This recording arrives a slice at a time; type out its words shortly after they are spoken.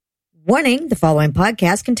Warning, the following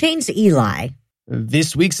podcast contains Eli.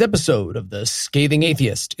 This week's episode of The Scathing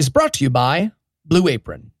Atheist is brought to you by Blue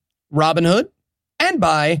Apron, Robinhood, and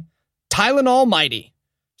by Tylenol Mighty.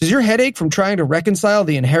 Does your headache from trying to reconcile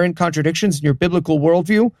the inherent contradictions in your biblical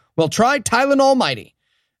worldview? Well, try Tylenol Mighty,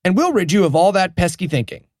 and we'll rid you of all that pesky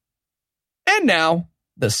thinking. And now,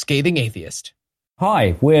 The Scathing Atheist.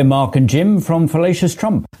 Hi, we're Mark and Jim from Fallacious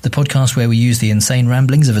Trump, the podcast where we use the insane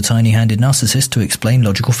ramblings of a tiny-handed narcissist to explain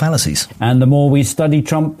logical fallacies. And the more we study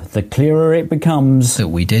Trump, the clearer it becomes that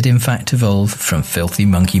we did in fact evolve from filthy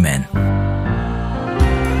monkey men.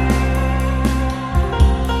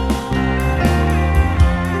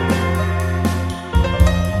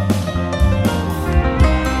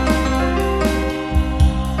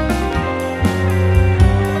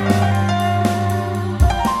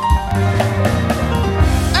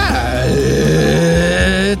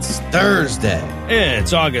 Thursday.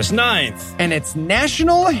 It's August 9th. And it's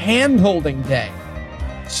National Hand-Holding Day.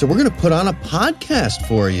 So we're going to put on a podcast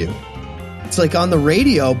for you. It's like on the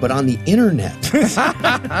radio, but on the internet.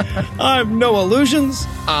 I'm Noah Illusions.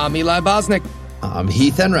 I'm Eli Bosnick. I'm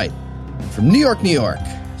Heath Enright. From New York, New York,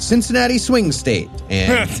 Cincinnati Swing State,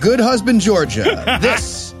 and Good Husband, Georgia.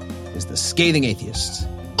 This is The Scathing Atheist.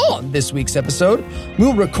 On this week's episode,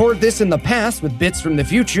 we'll record this in the past with bits from the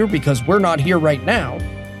future because we're not here right now.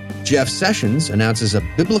 Jeff Sessions announces a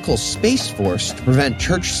biblical space force to prevent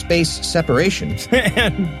church-space separation.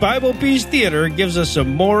 And Bible Peace Theater gives us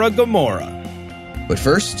some Mora Gomorrah. But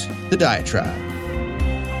first, the diatribe.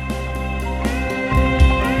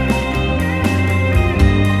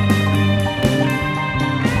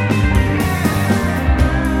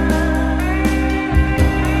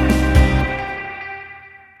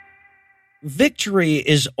 Victory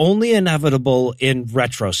is only inevitable in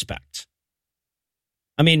retrospect.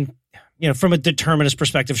 I mean, from a determinist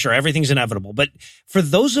perspective, sure, everything's inevitable. But for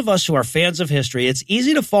those of us who are fans of history, it's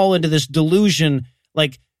easy to fall into this delusion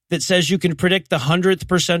that says you can predict the 100th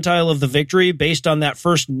percentile of the victory based on that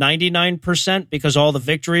first 99% because all the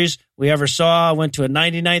victories we ever saw went to a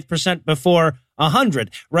 99th percent before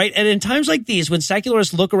 100, right? And in times like these, when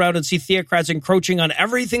secularists look around and see theocrats encroaching on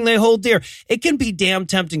everything they hold dear, it can be damn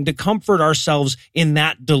tempting to comfort ourselves in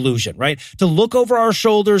that delusion, right? To look over our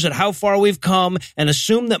shoulders at how far we've come and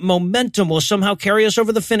assume that momentum will somehow carry us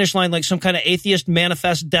over the finish line like some kind of atheist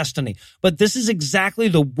manifest destiny. But this is exactly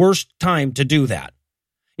the worst time to do that.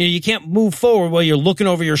 You can't move forward while you're looking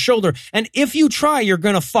over your shoulder. And if you try, you're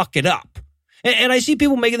going to fuck it up. And I see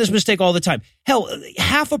people making this mistake all the time. Hell,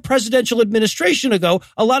 half a presidential administration ago,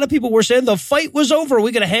 a lot of people were saying the fight was over.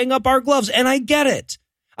 We got to hang up our gloves. And I get it.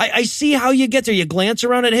 I see how you get there. You glance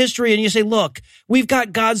around at history and you say, look, we've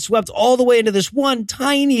got God swept all the way into this one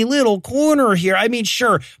tiny little corner here. I mean,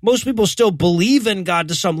 sure, most people still believe in God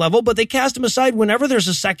to some level, but they cast him aside whenever there's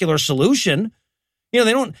a secular solution. They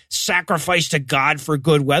don't sacrifice to God for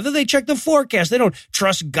good weather. They check the forecast. They don't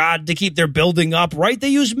trust God to keep their building up, right? They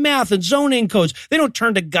use math and zoning codes. They don't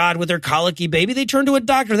turn to God with their colicky baby. They turn to a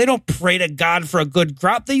doctor. They don't pray to God for a good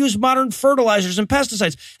crop. They use modern fertilizers and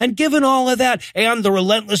pesticides. And given all of that and the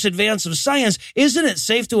relentless advance of science, isn't it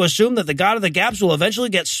safe to assume that the God of the gaps will eventually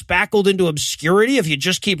get spackled into obscurity if you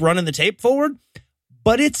just keep running the tape forward?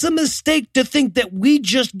 But it's a mistake to think that we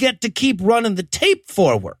just get to keep running the tape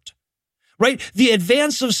forward. Right? The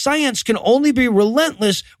advance of science can only be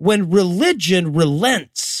relentless when religion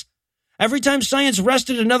relents. Every time science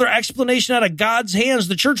wrested another explanation out of God's hands,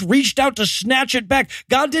 the church reached out to snatch it back.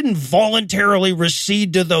 God didn't voluntarily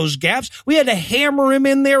recede to those gaps. We had to hammer him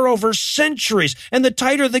in there over centuries. And the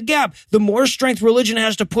tighter the gap, the more strength religion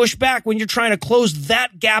has to push back when you're trying to close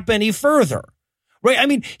that gap any further. Right? I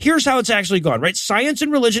mean, here's how it's actually gone, right? Science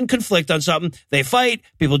and religion conflict on something. They fight.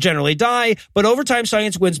 People generally die. But over time,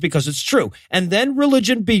 science wins because it's true. And then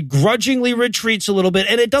religion begrudgingly retreats a little bit.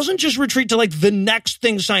 And it doesn't just retreat to the next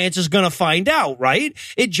thing science is going to find out, right?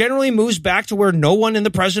 It generally moves back to where no one in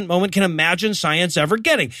the present moment can imagine science ever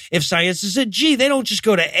getting. If science is at G, they don't just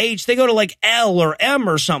go to H. They go to L or M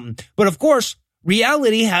or something. But of course,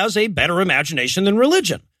 reality has a better imagination than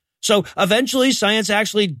religion. So eventually science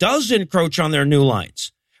actually does encroach on their new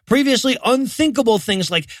lines. Previously unthinkable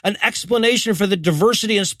things like an explanation for the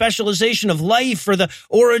diversity and specialization of life or the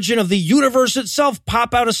origin of the universe itself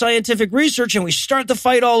pop out of scientific research and we start the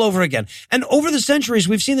fight all over again. And over the centuries,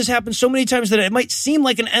 we've seen this happen so many times that it might seem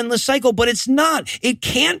like an endless cycle, but it's not. It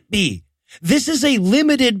can't be. This is a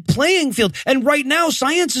limited playing field. And right now,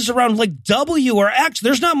 science is around W or X.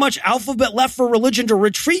 There's not much alphabet left for religion to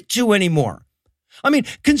retreat to anymore. I mean,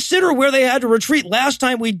 consider where they had to retreat last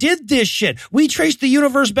time we did this shit. We traced the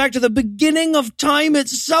universe back to the beginning of time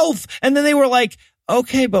itself. And then they were like,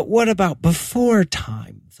 okay, but what about before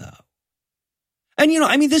time, though? And,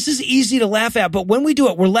 this is easy to laugh at, but when we do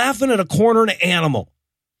it, we're laughing at a cornered animal.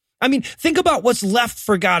 Think about what's left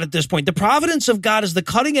for God at this point. The providence of God is the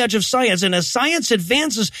cutting edge of science, and as science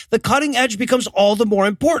advances, the cutting edge becomes all the more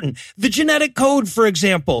important. The genetic code, for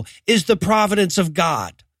example, is the providence of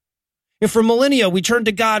God. And for millennia, we turned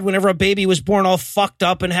to God whenever a baby was born all fucked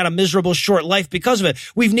up and had a miserable short life because of it.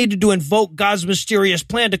 We've needed to invoke God's mysterious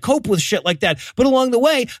plan to cope with shit like that. But along the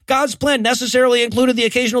way, God's plan necessarily included the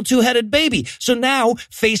occasional two-headed baby. So now,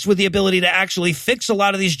 faced with the ability to actually fix a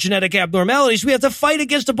lot of these genetic abnormalities, we have to fight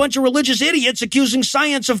against a bunch of religious idiots accusing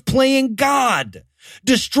science of playing God.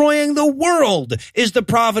 Destroying the world is the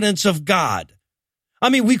providence of God.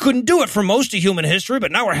 We couldn't do it for most of human history,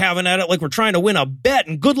 but now we're having at it like we're trying to win a bet,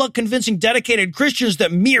 and good luck convincing dedicated Christians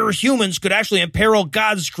that mere humans could actually imperil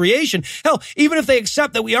God's creation. Hell, even if they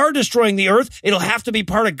accept that we are destroying the earth, it'll have to be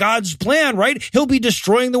part of God's plan, right? He'll be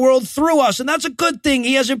destroying the world through us, and that's a good thing.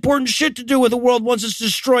 He has important shit to do with the world once it's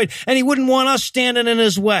destroyed, and he wouldn't want us standing in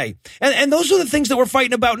his way. And those are the things that we're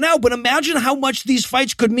fighting about now, but imagine how much these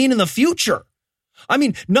fights could mean in the future.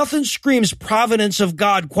 Nothing screams providence of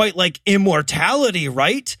God quite like immortality,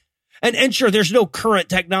 right? And sure, there's no current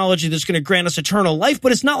technology that's going to grant us eternal life,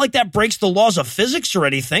 but it's not like that breaks the laws of physics or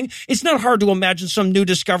anything. It's not hard to imagine some new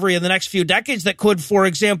discovery in the next few decades that could, for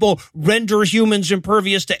example, render humans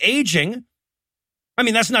impervious to aging.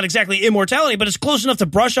 That's not exactly immortality, but it's close enough to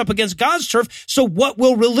brush up against God's turf. So what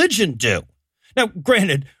will religion do? Now,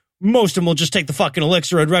 granted, most of them will just take the fucking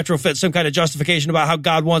elixir and retrofit some kind of justification about how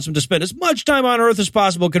God wants them to spend as much time on earth as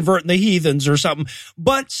possible converting the heathens or something.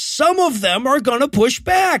 But some of them are going to push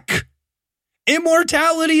back.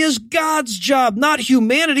 Immortality is God's job, not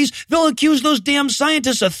humanity's. They'll accuse those damn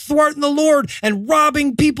scientists of thwarting the Lord and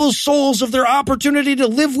robbing people's souls of their opportunity to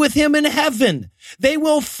live with him in heaven. They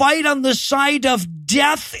will fight on the side of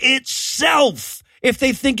death itself if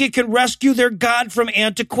they think it can rescue their God from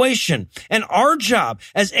antiquation. And our job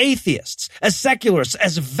as atheists, as secularists,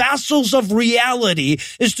 as vassals of reality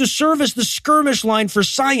is to serve as the skirmish line for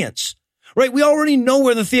science. Right? We already know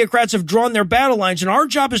where the theocrats have drawn their battle lines, and our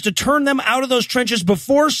job is to turn them out of those trenches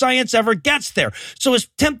before science ever gets there. So as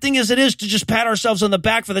tempting as it is to just pat ourselves on the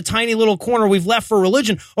back for the tiny little corner we've left for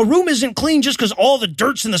religion, a room isn't clean just because all the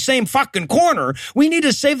dirt's in the same fucking corner. We need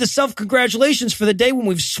to save the self-congratulations for the day when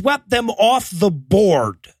we've swept them off the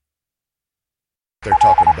board. They're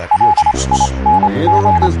talking about your Jesus. We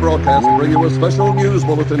interrupt this broadcast to bring you a special news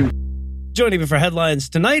bulletin. Joining me for headlines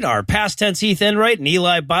tonight are past tense Heath Enright and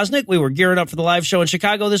Eli Bosnick. We were gearing up for the live show in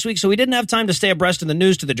Chicago this week, so we didn't have time to stay abreast of the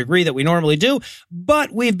news to the degree that we normally do,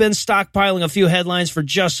 but we've been stockpiling a few headlines for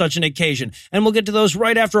just such an occasion. And we'll get to those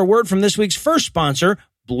right after a word from this week's first sponsor,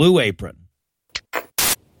 Blue Apron.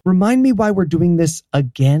 Remind me why we're doing this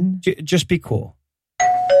again? Just be cool.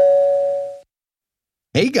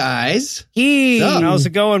 Hey, guys. Hey, how's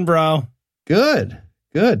it going, bro? Good.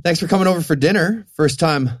 Thanks for coming over for dinner. First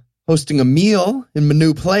time hosting a meal in my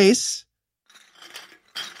new place.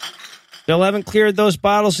 Still haven't cleared those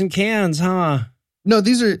bottles and cans, huh? No,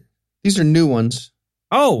 these are new ones.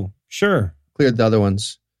 Oh, sure. Cleared the other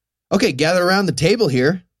ones. Okay, gather around the table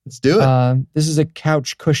here. Let's do it. This is a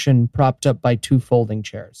couch cushion propped up by 2 folding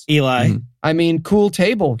chairs. Eli. Cool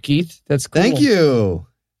table, Keith. That's cool.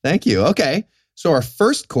 Thank you. Okay. So our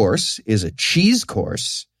first course is a cheese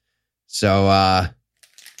course. So,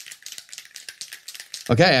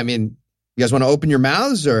 okay, you guys want to open your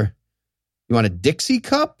mouths, or you want a Dixie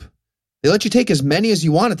cup? They let you take as many as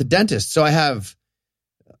you want at the dentist, so I have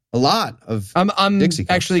a lot of I'm Dixie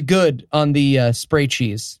cups. Actually good on the spray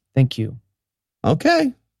cheese. Thank you.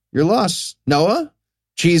 Okay, your loss. Noah,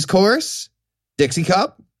 cheese course, Dixie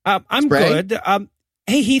cup. I'm spray. good.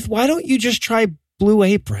 Hey, Heath, why don't you just try Blue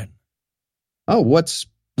Apron? Oh, what's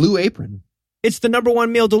Blue Apron? It's the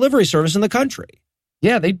 #1 meal delivery service in the country.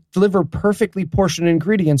 Yeah, they deliver perfectly portioned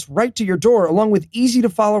ingredients right to your door, along with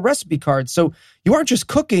easy-to-follow recipe cards. So you aren't just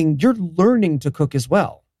cooking, you're learning to cook as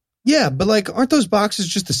well. Yeah, but aren't those boxes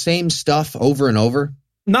just the same stuff over and over?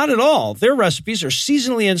 Not at all. Their recipes are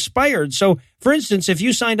seasonally inspired. So, for instance, if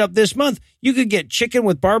you signed up this month, you could get chicken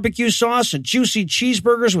with barbecue sauce and juicy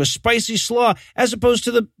cheeseburgers with spicy slaw, as opposed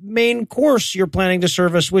to the main course you're planning to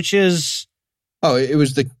service, which is... Oh, it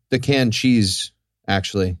was the canned cheese,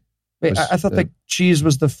 actually. Wait, I thought the cheese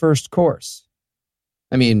was the first course.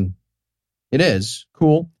 It is.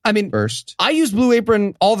 Cool. First. I use Blue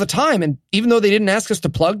Apron all the time, and even though they didn't ask us to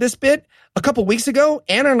plug this bit, a couple weeks ago,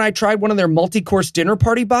 Anna and I tried one of their multi-course dinner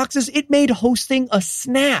party boxes. It made hosting a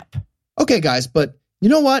snap. Okay, guys, but you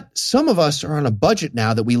know what? Some of us are on a budget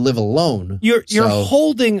now that we live alone. You're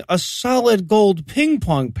holding a solid gold ping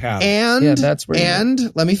pong paddle.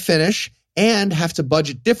 And let me finish. And have to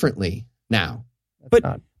budget differently now.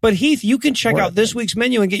 But Heath, you can check out this week's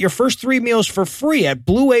menu and get your first 3 meals for free at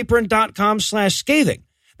blueapron.com/scathing.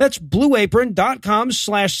 That's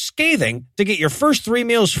blueapron.com/scathing to get your first 3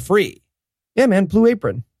 meals free. Yeah, man, Blue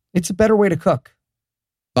Apron. It's a better way to cook.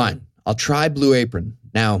 Fine. I'll try Blue Apron.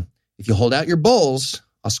 Now, if you hold out your bowls,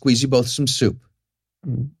 I'll squeeze you both some soup.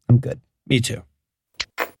 I'm good. Me too.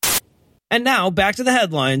 And now back to the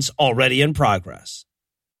headlines already in progress.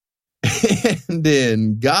 And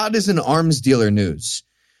in God is an arms dealer news,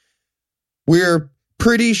 we're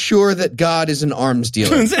pretty sure that God is an arms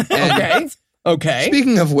dealer. Okay.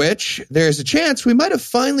 Speaking of which, there's a chance we might have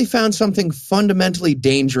finally found something fundamentally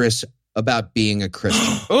dangerous about being a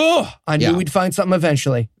Christian. I knew we'd find something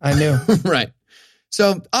eventually. I knew. Right.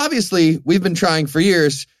 So obviously, we've been trying for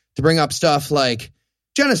years to bring up stuff like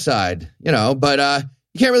genocide, but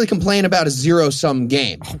you can't really complain about a zero-sum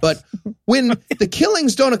game. But when the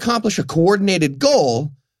killings don't accomplish a coordinated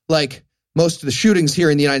goal, like most of the shootings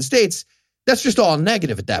here in the United States, that's just all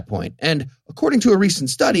negative at that point. And according to a recent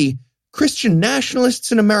study, Christian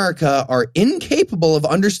nationalists in America are incapable of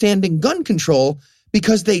understanding gun control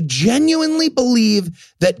because they genuinely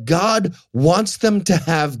believe that God wants them to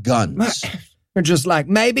have guns. They're just like,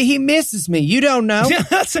 maybe he misses me. You don't know.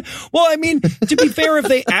 Well, I mean, to be fair, if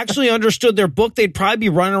they actually understood their book, they'd probably be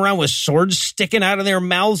running around with swords sticking out of their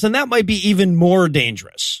mouths, and that might be even more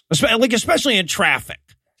dangerous, especially in traffic.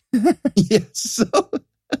 Yes.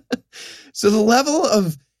 So the level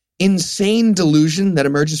of insane delusion that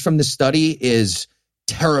emerges from this study is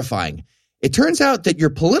terrifying. It turns out that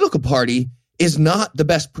your political party is not the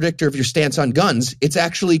best predictor of your stance on guns. It's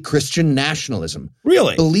actually Christian nationalism.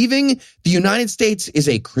 Really? Believing the United States is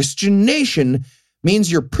a Christian nation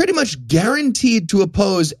means you're pretty much guaranteed to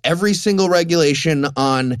oppose every single regulation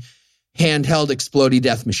on handheld explodey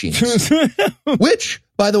death machines. Which,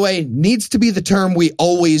 by the way, needs to be the term we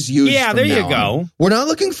always use. Yeah, there you go. We're not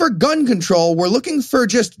looking for gun control. We're looking for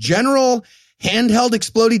just general handheld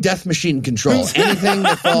explodey death machine control. Anything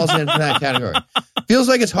that falls into that category. Feels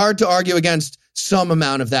like it's hard to argue against some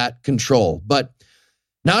amount of that control, but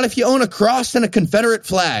not if you own a cross and a Confederate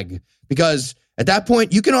flag, because at that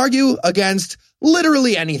point you can argue against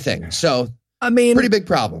literally anything. So, I mean, pretty big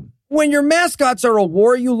problem. When your mascots are a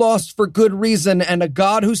war you lost for good reason and a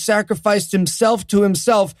God who sacrificed himself to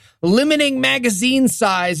himself, limiting magazine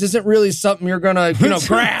size isn't really something you're going to,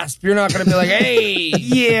 grasp. You're not going to be like, hey.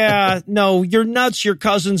 Yeah, no, your nuts, your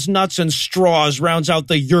cousin's nuts and straws rounds out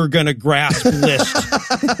the you're going to grasp list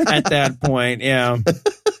at that point. Yeah.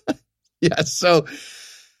 Yeah. So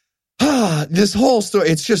this whole story,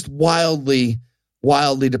 it's just wildly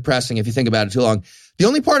depressing if you think about it too long. The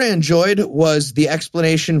only part I enjoyed was the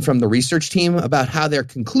explanation from the research team about how their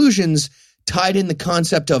conclusions tied in the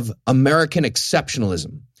concept of American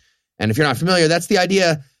exceptionalism. And if you're not familiar, that's the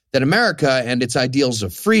idea that America and its ideals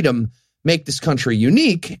of freedom make this country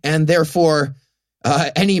unique, and therefore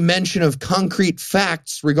any mention of concrete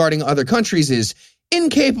facts regarding other countries is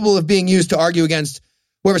incapable of being used to argue against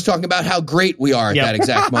whoever's talking about how great we are at that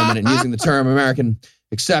exact moment and using the term American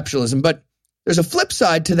exceptionalism. But there's a flip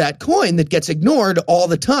side to that coin that gets ignored all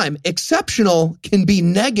the time. Exceptional can be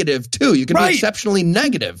negative, too. You can be exceptionally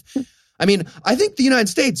negative. I mean, I think the United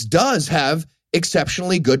States does have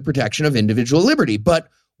exceptionally good protection of individual liberty, but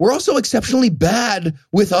we're also exceptionally bad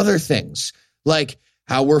with other things, like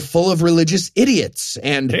how we're full of religious idiots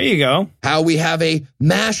and there you go. How we have a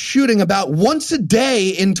mass shooting about once a day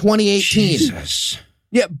in 2018. Jesus.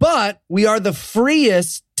 Yeah, but we are the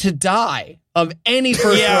freest to die of any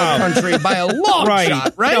first world country by a long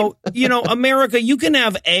shot, right? America, you can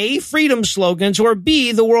have A, freedom slogans, or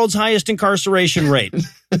B, the world's highest incarceration rate.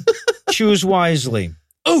 Choose wisely.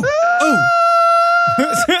 Ooh.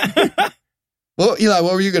 Well, Eli,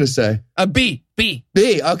 what were you going to say? B. B,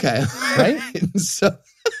 okay. Right? So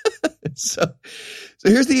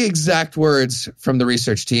here's the exact words from the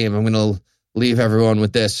research team. I'm going to leave everyone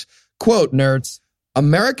with this. Quote, nerds.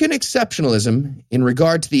 American exceptionalism in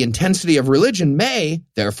regard to the intensity of religion may,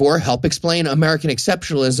 therefore, help explain American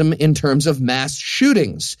exceptionalism in terms of mass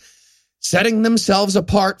shootings. Setting themselves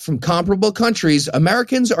apart from comparable countries,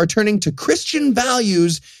 Americans are turning to Christian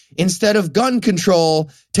values instead of gun control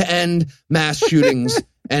to end mass shootings,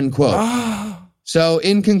 end quote. So,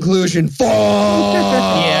 in conclusion,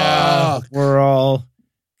 yeah, we're all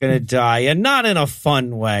going to die, and not in a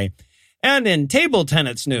fun way. And in table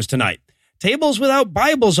tenets news tonight, tables without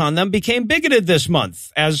Bibles on them became bigoted this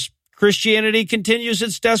month as Christianity continues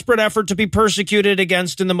its desperate effort to be persecuted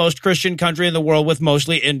against in the most Christian country in the world with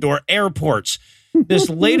mostly indoor airports. This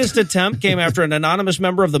latest attempt came after an anonymous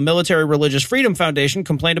member of the Military Religious Freedom Foundation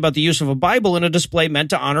complained about the use of a Bible in a display meant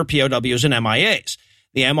to honor POWs and MIAs.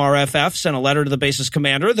 The MRFF sent a letter to the base's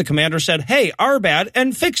commander. The commander said, hey, our bad,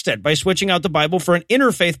 and fixed it by switching out the Bible for an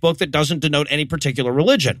interfaith book that doesn't denote any particular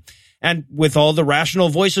religion. And with all the rational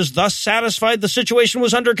voices thus satisfied the situation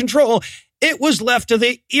was under control, it was left to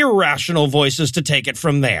the irrational voices to take it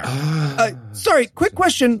from there. Sorry, quick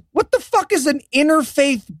question. What the fuck is an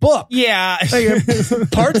interfaith book? Yeah.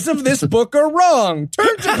 Parts of this book are wrong.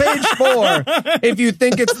 Turn to page 4 if you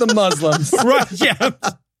think it's the Muslims. Right, yeah.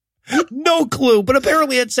 No clue, but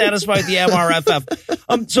apparently it satisfied the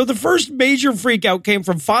MRFF. So the first major freakout came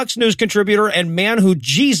from Fox News contributor and man who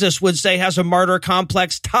Jesus would say has a martyr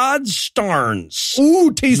complex, Todd Starnes.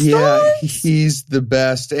 Ooh, T. Starnes? Yeah, he's the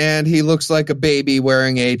best. And he looks like a baby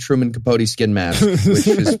wearing a Truman Capote skin mask, which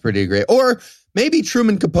is pretty great. Or maybe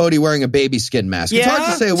Truman Capote wearing a baby skin mask. It's hard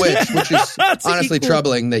to say which is honestly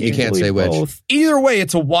troubling that you can't say which. Both. Either way,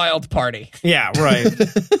 it's a wild party. Yeah, right.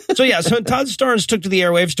 So Todd Starnes took to the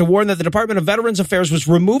airwaves to warn that the Department of Veterans Affairs was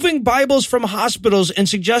removing Bibles from hospitals and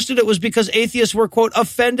suggested it was because atheists were, quote,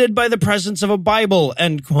 offended by the presence of a Bible,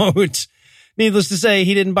 end quote. Needless to say,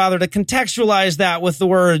 he didn't bother to contextualize that with the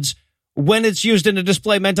words, when it's used in a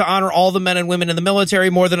display meant to honor all the men and women in the military,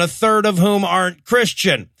 more than a third of whom aren't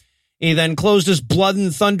Christian. He then closed his blood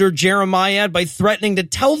and thunder Jeremiah by threatening to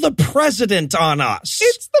tell the president on us.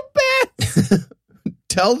 It's the best.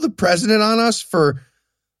 Tell the president on us for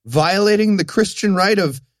violating the Christian right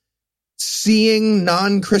of seeing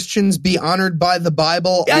non-Christians be honored by the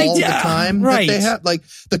Bible all the time. Right. That they have, like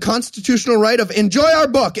the constitutional right of enjoy our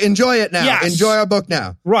book, enjoy it now, Yes. enjoy our book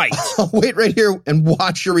now. Right. I'll wait right here and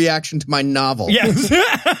watch your reaction to my novel. Yes.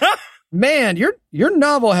 Man, your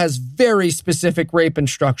novel has very specific rape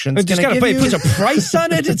instructions. I just Can I gotta give you- put a price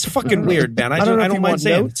on it. It's fucking weird, man. I don't know if don't you mind want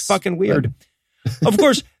saying notes, it's fucking weird. Of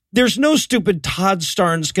course, there's no stupid Todd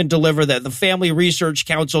Starnes can deliver that the Family Research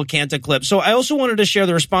Council can't eclipse. So I also wanted to share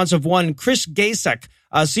the response of one Chris Gasek,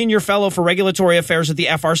 a senior fellow for regulatory affairs at the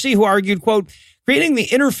FRC, who argued, quote, creating the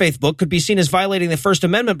interfaith book could be seen as violating the First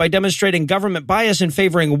Amendment by demonstrating government bias in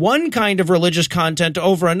favoring one kind of religious content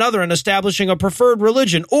over another and establishing a preferred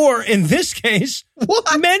religion, or in this case,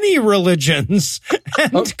 many religions,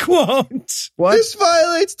 end quote. What? This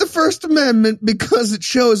violates the First Amendment because it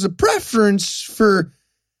shows a preference for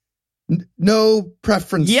no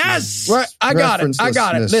preferences. Yes. Right, I got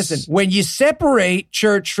it. Listen, when you separate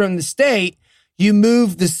church from the state, you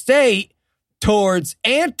move the state towards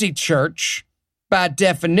anti-church by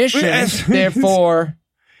definition. Therefore,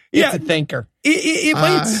 it's a thinker. It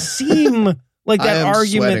might seem like that I am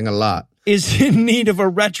argument sweating a lot. is in need of a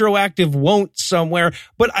retroactive won't somewhere.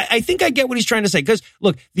 But I think I get what he's trying to say. Because,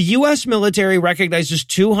 look, the U.S. military recognizes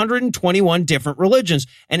 221 different religions.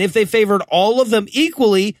 And if they favored all of them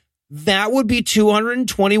equally, that would be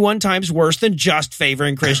 221 times worse than just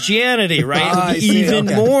favoring Christianity, right? It would be even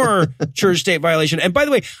more church-state violation. And by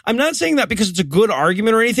the way, I'm not saying that because it's a good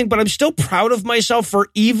argument or anything, but I'm still proud of myself for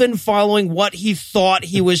even following what he thought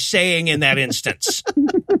he was saying in that instance.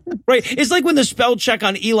 Right? It's like when the spell check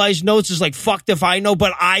on Eli's notes is like, fucked if I know,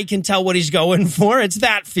 but I can tell what he's going for. It's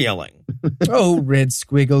that feeling. Oh, red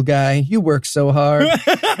squiggle guy, you work so hard.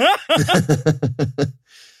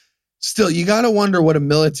 Still, you got to wonder what a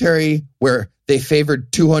military where they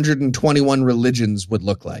favored 221 religions would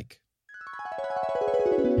look like.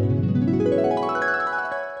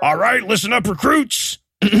 All right, listen up, recruits.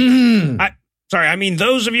 I mean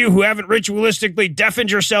those of you who haven't ritualistically deafened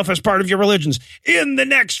yourself as part of your religions. In the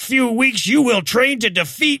next few weeks, you will train to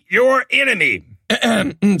defeat your enemy.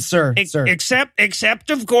 Sir. Except,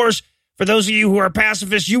 of course, for those of you who are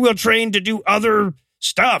pacifists, you will train to do other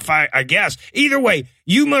stuff, I guess. Either way,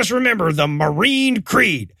 you must remember the Marine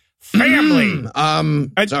Creed. Family.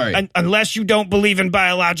 Sorry. Unless you don't believe in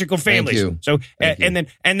biological families. Thank you. So, Thank you.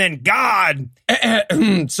 and then God.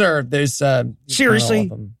 Sir, there's Seriously?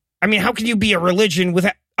 I mean, how can you be a religion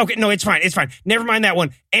without... Okay, no, it's fine. Never mind that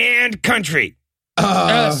one. And country.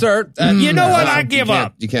 Sir. You know what? I give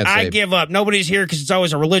up. You can't say I give up. Nobody's here because it's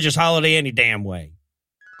always a religious holiday any damn way.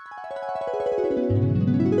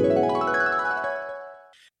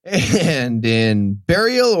 And in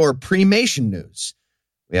burial or cremation news,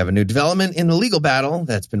 we have a new development in the legal battle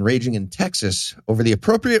that's been raging in Texas over the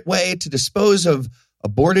appropriate way to dispose of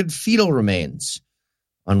aborted fetal remains.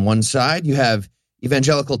 On one side, you have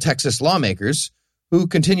evangelical Texas lawmakers who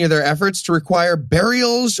continue their efforts to require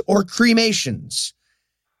burials or cremations.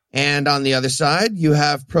 And on the other side, you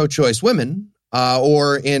have pro-choice women,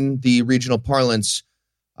 or in the regional parlance,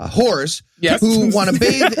 whores, who want to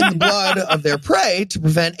bathe in the blood of their prey to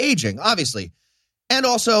prevent aging, obviously. And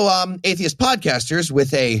also atheist podcasters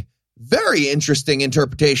with a very interesting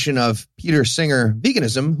interpretation of Peter Singer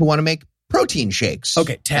veganism who want to make protein shakes.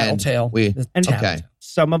 Okay, tattletale. And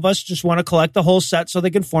some of us just want to collect the whole set so they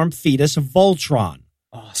can form Fetus Voltron.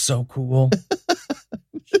 Oh, so cool.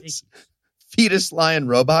 Fetus lion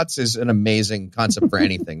robots is an amazing concept for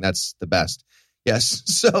anything. That's the best. Yes.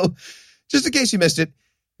 So just in case you missed it,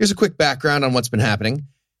 here's a quick background on what's been happening.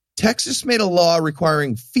 Texas made a law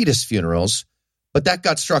requiring fetus funerals, but that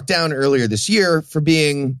got struck down earlier this year for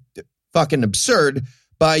being fucking absurd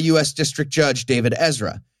by U.S. District Judge David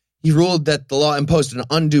Ezra. He ruled that the law imposed an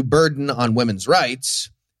undue burden on women's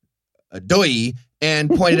rights, and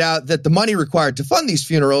pointed out that the money required to fund these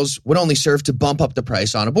funerals would only serve to bump up the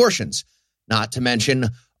price on abortions, not to mention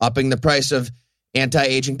upping the price of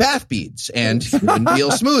anti-aging bath beads and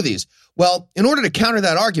meal smoothies. Well, in order to counter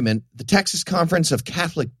that argument, the Texas Conference of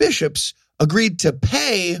Catholic Bishops agreed to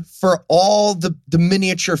pay for all the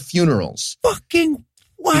miniature funerals. Fucking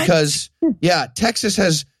what? Because, Texas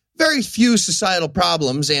has very few societal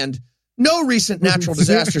problems and no recent natural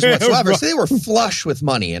disasters whatsoever. Right. So they were flush with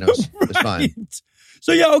money, and it was fine.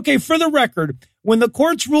 So, for the record, when the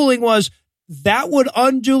court's ruling was that would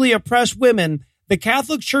unduly oppress women, the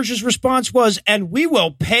Catholic Church's response was, and we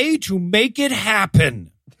will pay to make it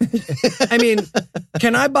happen. I mean,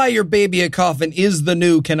 can I buy your baby a coffin is the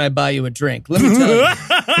new can I buy you a drink? Let me tell you.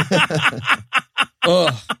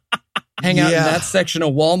 Hang out in that section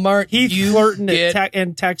of Walmart. Heath flirting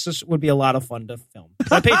in Texas would be a lot of fun to film.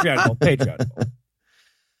 Patreon goal.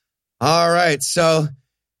 All right, so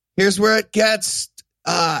here's where it gets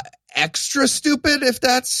extra stupid, if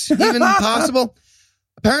that's even possible.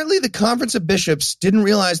 Apparently, the Conference of Bishops didn't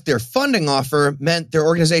realize their funding offer meant their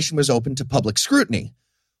organization was open to public scrutiny,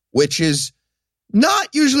 which is not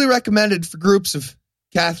usually recommended for groups of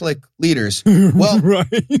Catholic leaders. Well,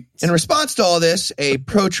 in response to all this, a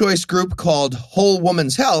pro-choice group called Whole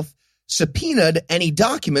Woman's Health subpoenaed any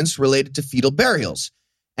documents related to fetal burials.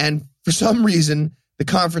 And for some reason, the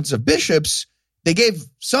Conference of Bishops, they gave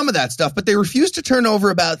some of that stuff, but they refused to turn over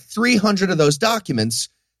about 300 of those documents,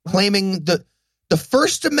 claiming the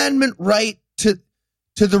First Amendment right to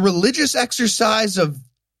the religious exercise of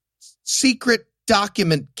secret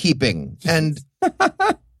document keeping. And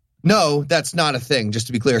no, that's not a thing, just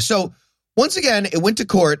to be clear. So once again, it went to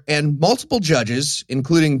court, and multiple judges,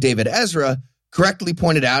 including David Ezra, correctly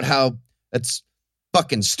pointed out how that's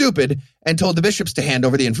fucking stupid and told the bishops to hand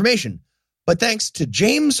over the information. But thanks to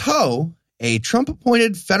James Ho, a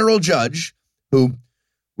Trump-appointed federal judge who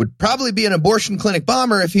would probably be an abortion clinic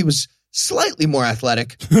bomber if he was slightly more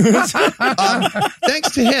athletic,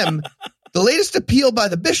 thanks to him, the latest appeal by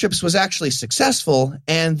the bishops was actually successful,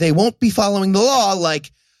 and they won't be following the law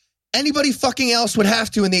like anybody fucking else would have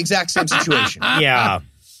to in the exact same situation. Yeah.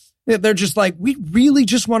 They're just like, we really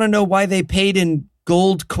just want to know why they paid in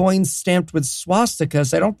gold coins stamped with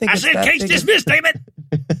swastikas. I don't think it's that case dismissed, damn it.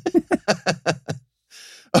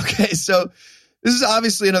 Okay, so this is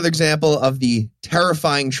obviously another example of the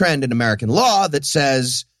terrifying trend in American law that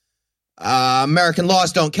says American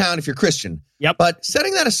laws don't count if you're Christian. Yep. But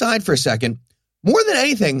setting that aside for a second, more than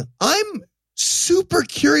anything, I'm super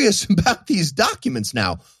curious about these documents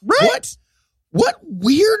now. Right? What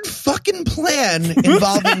weird fucking plan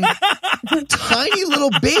involving tiny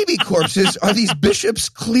little baby corpses are these bishops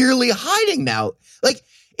clearly hiding now? Like,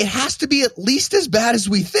 it has to be at least as bad as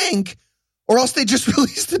we think, or else they just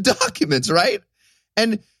release the documents, right?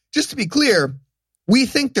 And just to be clear, we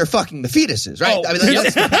think they're fucking the fetuses, right? Oh. I mean,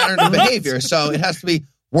 that's the pattern of behavior, so it has to be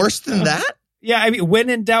worse than that? Yeah, I mean, when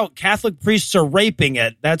in doubt, Catholic priests are raping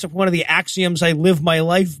it. That's one of the axioms I live my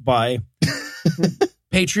life by.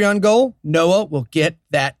 Patreon goal, Noah will get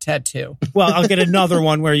that tattoo. Well, I'll get another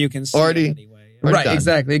one where you can see it anyway. Right, done.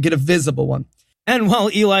 exactly. Get a visible one. And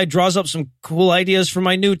while Eli draws up some cool ideas for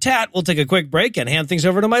my new tat, we'll take a quick break and hand things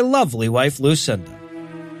over to my lovely wife, Lucinda.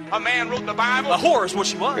 A man wrote the Bible. A whore is what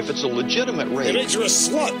she was. If it's a legitimate rape, it makes you a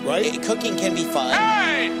slut, right? Cooking can be fun.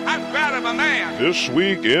 Hey, I'm proud of a man. This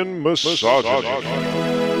week in misogyny.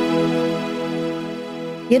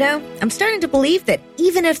 You know, I'm starting to believe that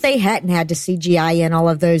even if they hadn't had to CGI in all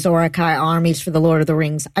of those Orokai armies for the Lord of the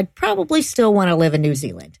Rings, I'd probably still want to live in New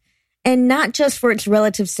Zealand. And not just for its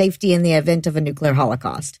relative safety in the event of a nuclear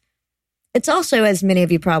holocaust. It's also, as many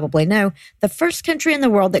of you probably know, the first country in the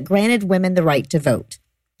world that granted women the right to vote.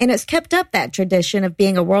 And it's kept up that tradition of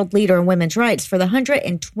being a world leader in women's rights for the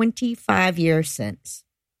 125 years since.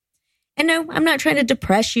 And no, I'm not trying to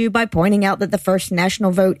depress you by pointing out that the first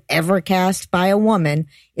national vote ever cast by a woman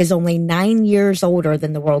is only 9 years older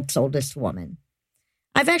than the world's oldest woman.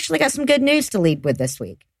 I've actually got some good news to lead with this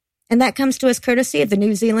week. And that comes to us courtesy of the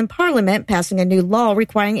New Zealand Parliament passing a new law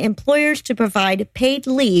requiring employers to provide paid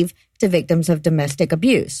leave to victims of domestic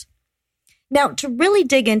abuse. Now, to really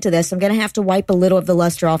dig into this, I'm going to have to wipe a little of the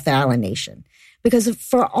luster off the island nation. Because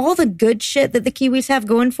for all the good shit that the Kiwis have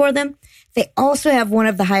going for them, they also have one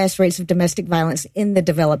of the highest rates of domestic violence in the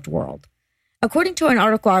developed world. According to an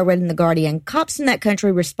article I read in The Guardian, cops in that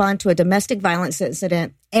country respond to a domestic violence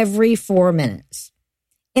incident every 4 minutes.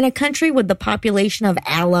 In a country with the population of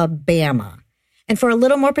Alabama. And for a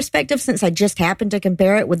little more perspective, since I just happened to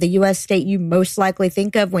compare it with the U.S. state you most likely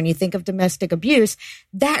think of when you think of domestic abuse,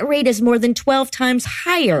 that rate is more than 12 times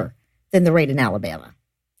higher than the rate in Alabama.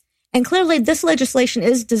 And clearly, this legislation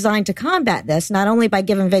is designed to combat this, not only by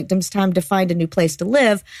giving victims time to find a new place to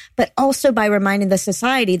live, but also by reminding the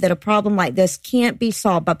society that a problem like this can't be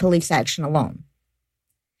solved by police action alone.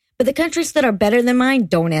 But the countries that are better than mine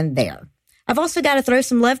don't end there. I've also got to throw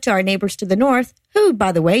some love to our neighbors to the north, who,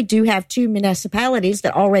 by the way, do have 2 municipalities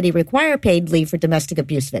that already require paid leave for domestic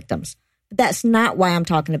abuse victims. But that's not why I'm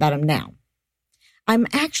talking about them now. I'm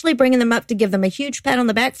actually bringing them up to give them a huge pat on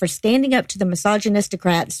the back for standing up to the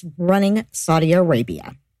misogynistocrats running Saudi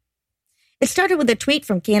Arabia. It started with a tweet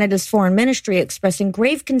from Canada's foreign ministry expressing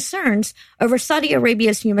grave concerns over Saudi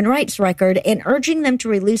Arabia's human rights record and urging them to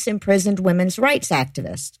release imprisoned women's rights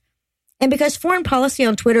activists. And because foreign policy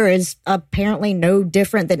on Twitter is apparently no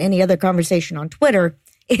different than any other conversation on Twitter,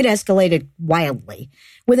 it escalated wildly.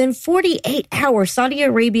 Within 48 hours, Saudi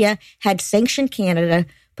Arabia had sanctioned Canada,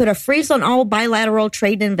 put a freeze on all bilateral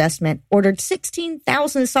trade and investment, ordered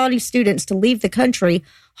 16,000 Saudi students to leave the country,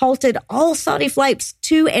 halted all Saudi flights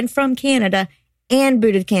to and from Canada, and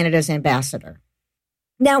booted Canada's ambassador.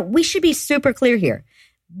 Now, we should be super clear here.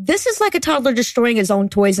 This is like a toddler destroying his own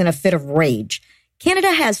toys in a fit of rage.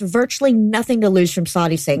 Canada has virtually nothing to lose from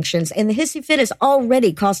Saudi sanctions, and the hissy fit is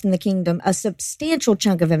already costing the kingdom a substantial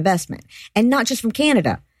chunk of investment, and not just from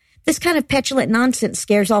Canada. This kind of petulant nonsense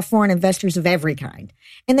scares off foreign investors of every kind,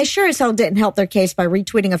 and they sure as hell didn't help their case by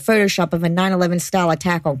retweeting a Photoshop of a 9/11-style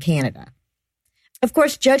attack on Canada. Of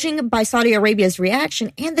course, judging by Saudi Arabia's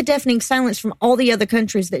reaction and the deafening silence from all the other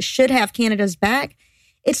countries that should have Canada's back,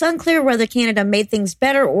 it's unclear whether Canada made things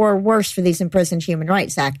better or worse for these imprisoned human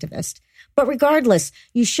rights activists. But regardless,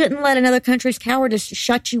 you shouldn't let another country's cowardice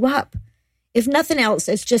shut you up. If nothing else,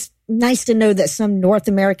 it's just nice to know that some North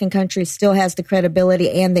American country still has the credibility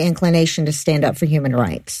and the inclination to stand up for human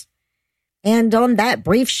rights. And on that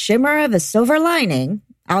brief shimmer of a silver lining,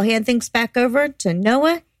 I'll hand things back over to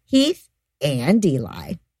Noah, Heath, and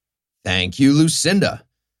Eli. Thank you, Lucinda.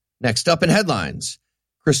 Next up in headlines,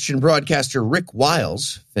 Christian broadcaster Rick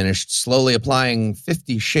Wiles finished slowly applying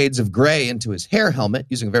 50 Shades of Grey into his hair helmet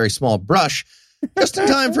using a very small brush, just in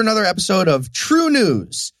time for another episode of True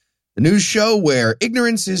News, the news show where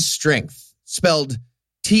ignorance is strength, spelled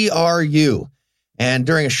TRU. And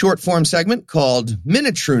during a short-form segment called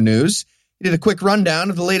Minute True News, he did a quick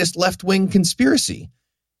rundown of the latest left-wing conspiracy.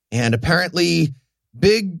 And apparently,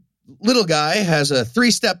 Big Little Guy has a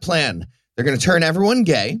 3-step plan. They're going to turn everyone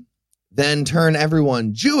gay, then turn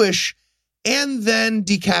everyone Jewish, and then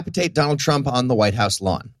decapitate Donald Trump on the White House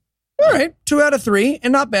lawn. All right, 2 out of 3,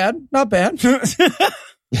 and not bad, not bad.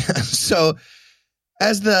 So,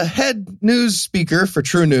 as the head news speaker for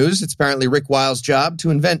True News, it's apparently Rick Wiles' job to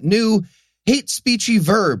invent new hate-speechy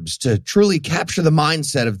verbs to truly capture the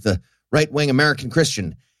mindset of the right-wing American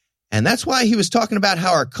Christian. And that's why he was talking about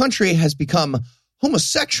how our country has become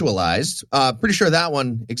homosexualized. Pretty sure that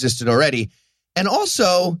one existed already. And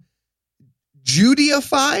also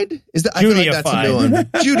Judaified? I feel like that's a new one.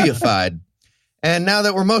 Judaified. And now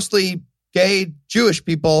that we're mostly gay Jewish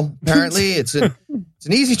people, apparently it's an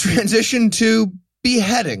easy transition to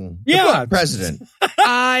beheading the president.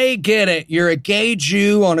 I get it. You're a gay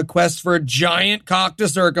Jew on a quest for a giant cock to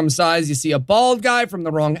circumcise. You see a bald guy from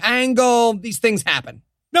the wrong angle. These things happen.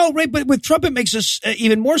 No, right, but with Trump, it makes us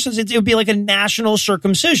even more sense. It would be like a national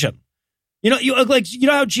circumcision. You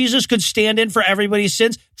know how Jesus could stand in for everybody's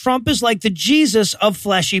sins? Trump is like the Jesus of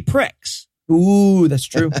fleshy pricks. Ooh, that's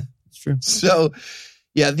true. That's true. So,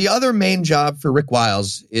 yeah, the other main job for Rick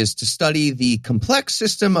Wiles is to study the complex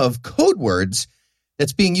system of code words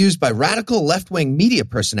that's being used by radical left-wing media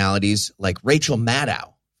personalities like Rachel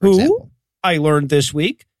Maddow, for example. I learned this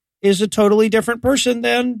week, is a totally different person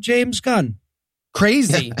than James Gunn.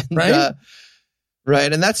 Crazy, right?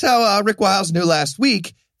 Right, and that's how Rick Wiles knew last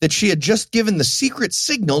week that she had just given the secret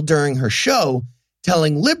signal during her show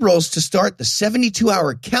telling liberals to start the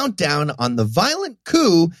 72-hour countdown on the violent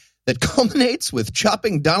coup that culminates with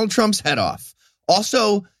chopping Donald Trump's head off.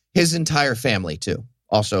 Also, his entire family, too.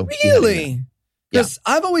 Also, really? Because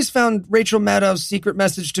I've always found Rachel Maddow's secret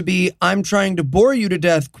message to be, I'm trying to bore you to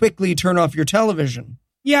death. Quickly turn off your television.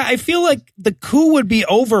 Yeah, I feel like the coup would be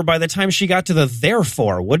over by the time she got to the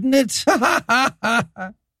therefore, wouldn't it?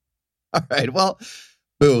 All right. Well,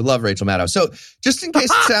 boo, love Rachel Maddow. So just in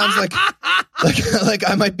case it sounds like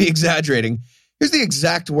I might be exaggerating, here's the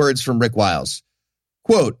exact words from Rick Wiles.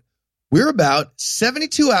 Quote, we're about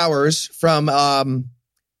 72 hours from,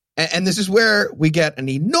 and this is where we get an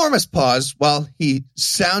enormous pause while he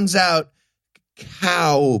sounds out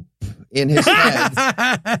cow in his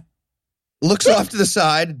head. Looks off to the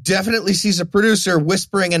side, definitely sees a producer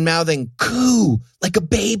whispering and mouthing, coo, like a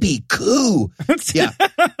baby, coo. Yeah.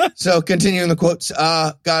 So continuing the quotes,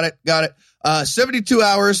 got it. 72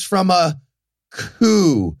 hours from a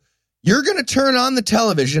coo. You're going to turn on the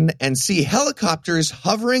television and see helicopters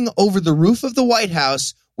hovering over the roof of the White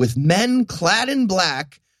House with men clad in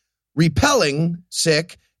black, rappelling,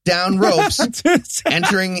 down ropes,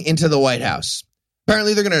 entering into the White House.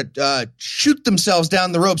 Apparently, they're going to shoot themselves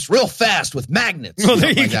down the ropes real fast with magnets. Well,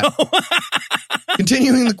 there you go.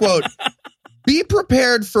 Continuing the quote, be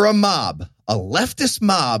prepared for a mob, a leftist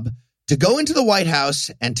mob, to go into the White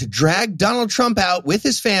House and to drag Donald Trump out with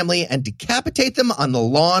his family and decapitate them on the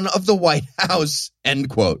lawn of the White House, end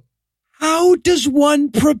quote. How does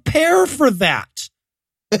one prepare for that?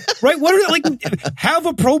 Right? What are like? Have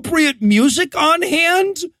appropriate music on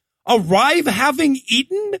hand? Arrive having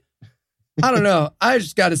eaten? I don't know. I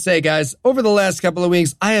just got to say, guys, over the last couple of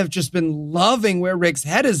weeks, I have just been loving where Rick's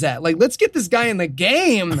head is at. Like, let's get this guy in the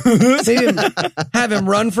game. They didn't have him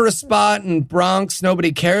run for a spot in Bronx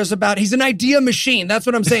nobody cares about. He's an idea machine. That's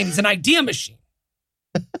what I'm saying. He's an idea machine.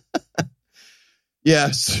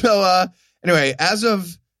 Yeah. So anyway, as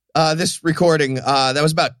of this recording, that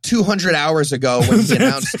was about 200 hours ago when he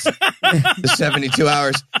announced the 72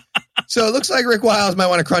 hours. So it looks like Rick Wiles might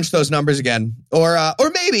want to crunch those numbers again. Or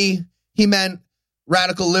maybe he meant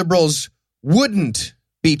radical liberals wouldn't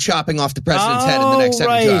be chopping off the president's head in the next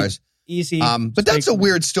 72 hours. Easy. But that's a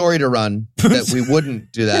weird story to run, that we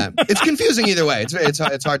wouldn't do that. It's confusing either way.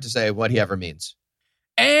 It's hard to say what he ever means.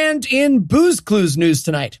 And in Booze Clues news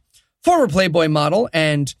tonight, former Playboy model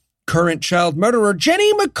and current child murderer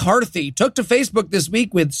Jenny McCarthy took to Facebook this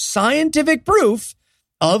week with scientific proof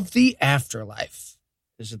of the afterlife.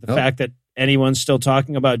 Is it the fact that anyone's still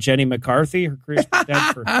talking about Jenny McCarthy? Her career's been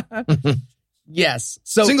dead for... Yes.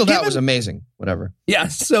 So Singled Out was amazing. Whatever. Yeah.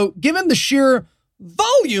 So given the sheer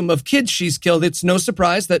volume of kids she's killed, it's no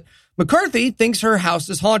surprise that McCarthy thinks her house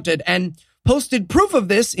is haunted and posted proof of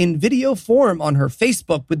this in video form on her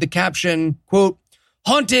Facebook with the caption, quote,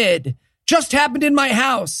 haunted, just happened in my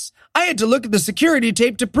house. I had to look at the security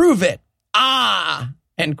tape to prove it. Ah,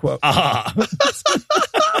 end quote. Ah.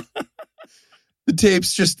 The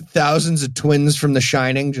tape's just thousands of twins from The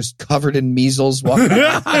Shining, just covered in measles walking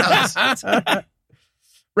around the house.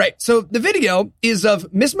 Right. So the video is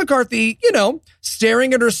of Miss McCarthy,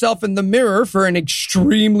 staring at herself in the mirror for an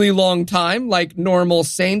extremely long time, like normal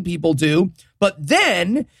sane people do. But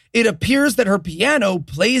then it appears that her piano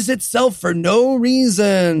plays itself for no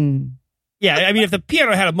reason. Yeah, I mean, if the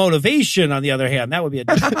piano had a motivation, on the other hand, that would be a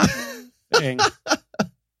different thing.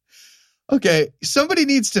 Okay, somebody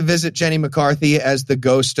needs to visit Jenny McCarthy as the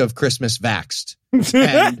ghost of Christmas vaxxed.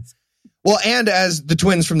 And as the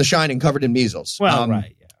twins from The Shining covered in measles. Well,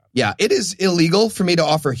 right. Yeah, it is illegal for me to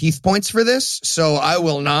offer Heath points for this, so I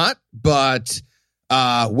will not, but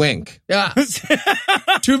wink. Yeah.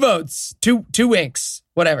 2 votes. Two winks.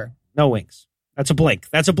 Whatever. No winks. That's a blink.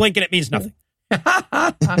 That's a blink and it means nothing.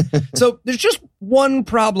 So there's just one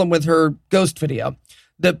problem with her ghost video.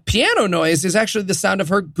 The piano noise is actually the sound of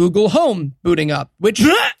her Google Home booting up, which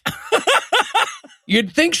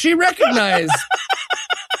you'd think she recognized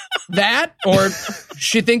that, or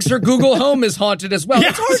she thinks her Google Home is haunted as well.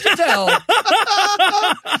 Yes. It's hard to tell.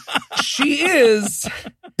 She is,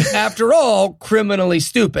 after all, criminally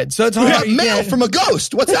stupid. So it's hard. Mail from a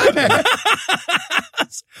ghost. What's happening?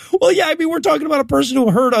 Well, yeah, I mean, we're talking about a person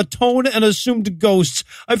who heard a tone and assumed ghosts.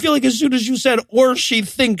 I feel like as soon as you said, or she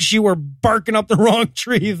thinks, you were barking up the wrong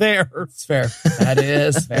tree there. It's fair. That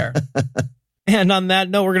is fair. And on that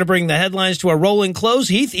note, we're going to bring the headlines to a rolling close.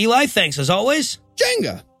 Heath, Eli, thanks as always.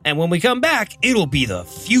 Jenga. And when we come back, it'll be the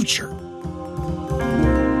future.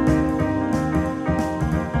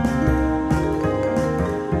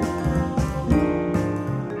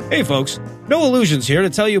 Hey, folks. No Illusions here to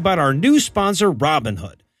tell you about our new sponsor,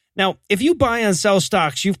 Robinhood. Now, if you buy and sell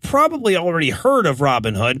stocks, you've probably already heard of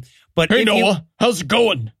Robinhood. But hey, Noah, how's it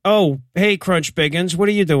going? Oh, hey, Crunch Biggins, what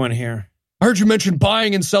are you doing here? I heard you mention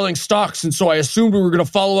buying and selling stocks, and so I assumed we were going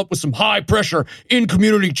to follow up with some high-pressure,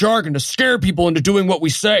 in-community jargon to scare people into doing what we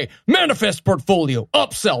say. Manifest portfolio,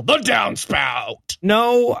 upsell, the downspout.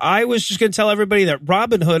 No, I was just going to tell everybody that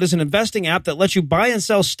Robinhood is an investing app that lets you buy and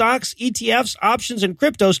sell stocks, ETFs, options, and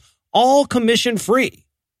cryptos, all commission-free.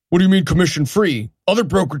 What do you mean commission free? Other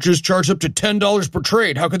brokerages charge up to $10 per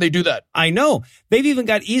trade. How could they do that? I know. They've even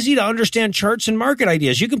got easy to understand charts and market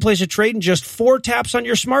ideas. You can place a trade in just 4 taps on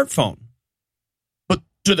your smartphone. But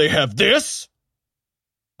do they have this?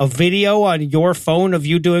 A video on your phone of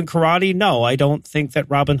you doing karate? No, I don't think that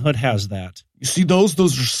Robinhood has that. You see those?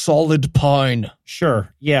 Those are solid pine.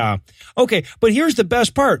 Sure, yeah. Okay, but here's the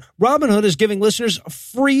best part. Robinhood is giving listeners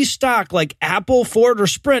free stock like Apple, Ford, or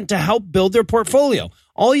Sprint to help build their portfolio.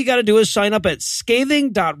 All you got to do is sign up at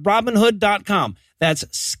scathing.robinhood.com. That's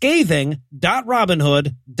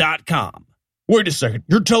scathing.robinhood.com. Wait a second.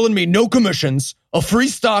 You're telling me no commissions, a free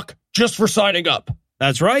stock just for signing up?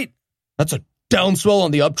 That's right. That's a downswell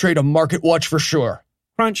on the uptrade of MarketWatch for sure.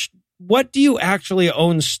 Crunch, what do you actually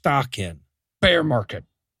own stock in? Bear market.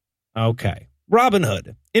 Okay.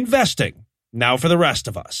 Robinhood. Investing. Now for the rest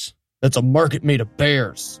of us. That's a market made of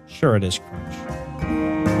bears. Sure it is, Crunch.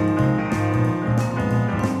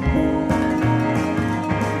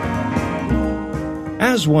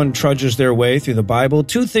 As one trudges their way through the Bible,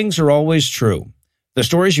 2 things are always true. The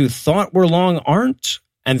stories you thought were long aren't,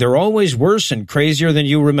 and they're always worse and crazier than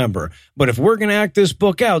you remember. But if we're going to act this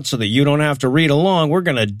book out so that you don't have to read along, we're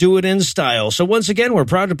going to do it in style. So once again, we're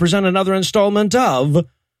proud to present another installment of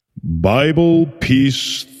Bible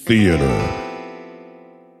Peace Theater.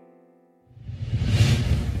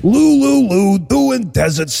 Lulu doing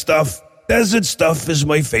desert stuff. Desert stuff is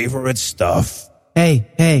my favorite stuff.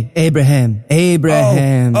 Hey, Abraham.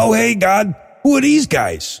 Oh, hey, God. Who are these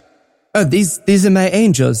guys? Oh, these are my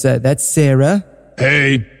angels. That's Sarah.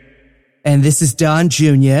 Hey. And this is Don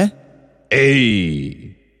Jr.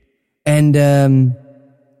 Hey. And,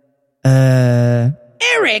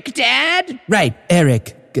 Eric, Dad. Right,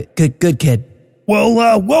 Eric. Good kid.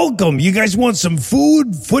 Well, welcome. You guys want some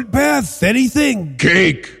food, footbath, anything?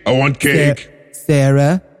 Cake. I want cake.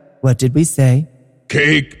 Sarah, what did we say?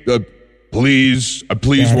 Cake. Please. I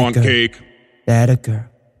please want cake. That a girl.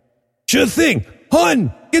 Sure thing.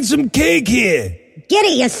 Hun, get some cake here. Get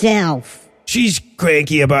it yourself. She's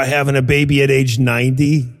cranky about having a baby at age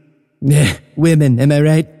 90. Women, am I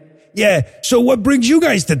right? Yeah, so what brings you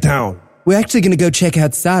guys to town? We're actually going to go check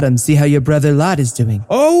out Sodom, see how your brother Lot is doing.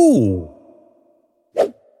 Oh!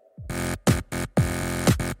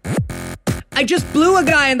 I just blew a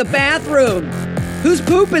guy in the bathroom. Whose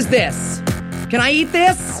poop is this? Can I eat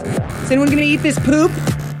this? Is anyone going to eat this poop?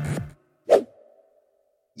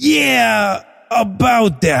 Yeah,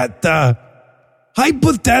 about that.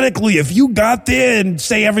 Hypothetically, if you got there and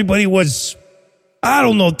say everybody was, I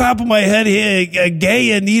don't know, top of my head here,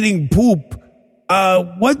 gay and eating poop,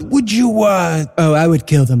 what would you, Oh, I would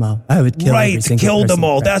kill them all. I would kill every single kill person. them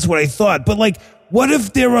all. That's what I thought. But like, what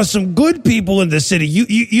if there are some good people in the city?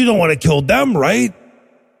 You don't want to kill them, right?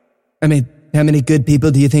 I mean, how many good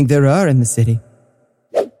people do you think there are in the city?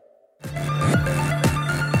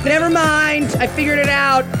 Never mind. I figured it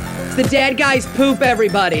out. It's the dead guy's poop,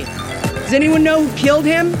 everybody. Does anyone know who killed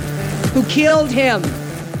him? Who killed him?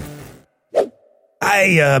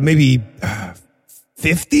 Maybe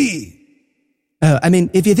 50? Oh, I mean,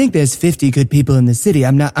 if you think there's 50 good people in the city,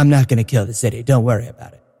 I'm not going to kill the city. Don't worry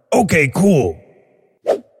about it. Okay, cool.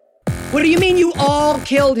 What do you mean you all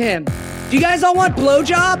killed him? Do you guys all want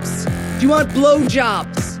blowjobs? Do you want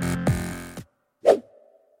blowjobs?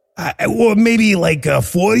 Or maybe like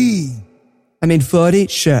 40? I mean, 40?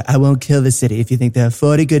 Sure, I won't kill the city. If you think there are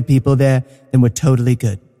 40 good people there, then we're totally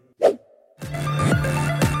good.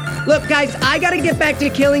 Look, guys, I gotta get back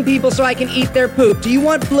to killing people so I can eat their poop. Do you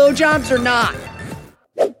want blowjobs or not?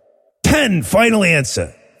 10, final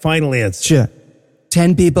answer. Final answer. Sure.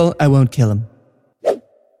 10 people, I won't kill them.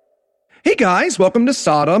 Hey guys, welcome to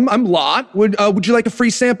Sodom. I'm Lot. Would you like a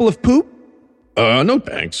free sample of poop? No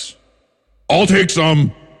thanks. I'll take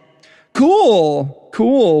some.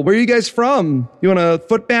 Cool. Where are you guys from? You want a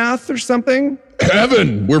foot bath or something?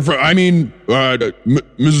 Heaven. We're from,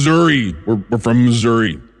 Missouri. We're from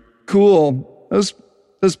Missouri. Cool. Those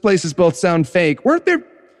places both sound fake. Weren't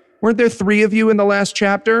there 3 of you in the last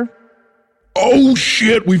chapter? Oh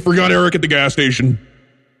shit, we forgot Eric at the gas station.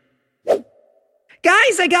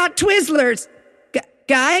 Guys, I got Twizzlers.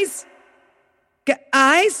 Guys?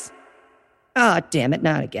 Oh, damn it,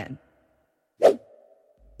 not again.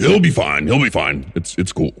 He'll be fine.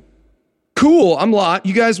 It's cool. Cool, I'm Lot.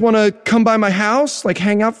 You guys want to come by my house? Like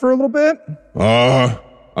hang out for a little bit? I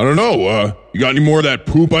don't know. You got any more of that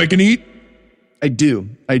poop I can eat? I do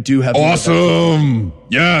have. Awesome.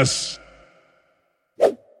 Yes.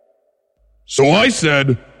 So I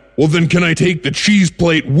said, well then can I take the cheese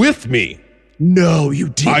plate with me? No, you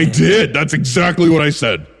didn't. I did. That's exactly what I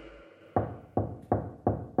said.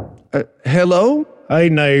 Hello? Hi,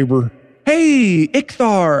 neighbor. Hey,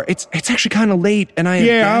 Ichthar, it's actually kind of late, and I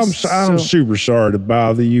have guests, I'm super sorry to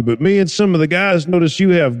bother you, but me and some of the guys noticed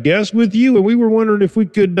you have guests with you, and we were wondering if we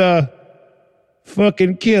could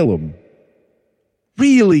fucking kill them.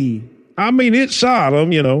 Really? I mean, it's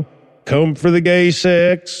Sodom, you know. Come for the gay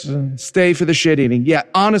sex. Stay for the shit eating. Yeah,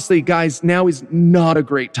 honestly, guys, now is not a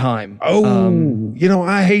great time. You know,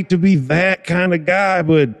 I hate to be that kind of guy,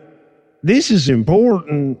 but this is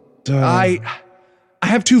important. I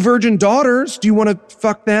have 2 virgin daughters. Do you want to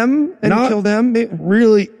fuck them and kill them?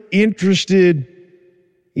 Really interested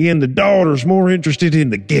in the daughters, more interested in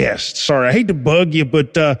the guests. Sorry, I hate to bug you,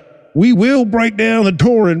 but we will break down the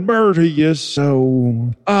door and murder you,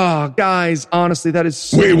 so... guys, honestly, that is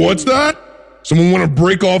so... Wait, what's that? Someone want to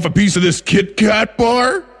break off a piece of this Kit Kat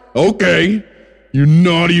bar? Okay. You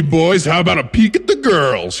naughty boys, how about a peek at the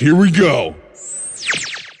girls? Here we go.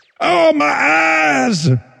 Oh, my eyes!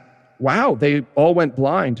 Wow, they all went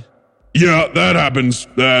blind. Yeah, that happens.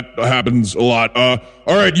 That happens a lot. All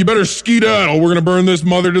right, you better skedaddle. We're going to burn this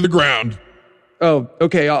mother to the ground. Oh,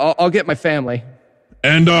 okay, I'll get my family.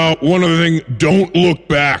 And one other thing, don't look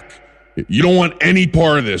back. You don't want any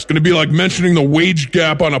part of this. Going to be like mentioning the wage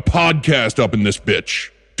gap on a podcast up in this bitch.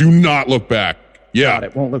 Do not look back. Yeah. Got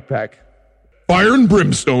it, won't look back. Fire and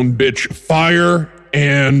brimstone, bitch. Fire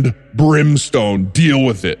and brimstone. Deal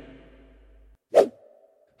with it.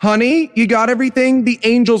 Honey, you got everything? The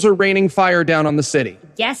angels are raining fire down on the city.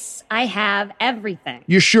 Yes, I have everything.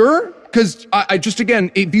 You sure? Because I just, again,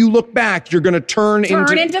 if you look back, you're going to turn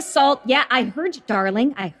into salt. Yeah, I heard you,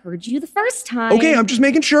 darling. I heard you the first time. Okay, I'm just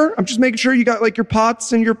making sure. You got like your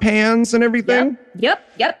pots and your pans and everything? Yep,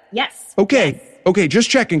 yes. Okay, yes. Okay, just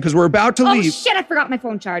checking because we're about to leave. Oh, shit, I forgot my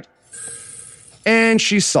phone charge. And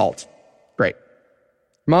she's salt. Great.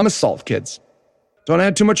 Mom is salt, kids. Don't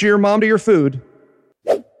add too much of your mom to your food.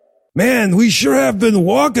 Man, we sure have been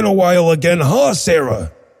walking a while again, huh,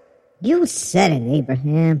 Sarah? You said it,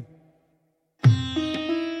 Abraham.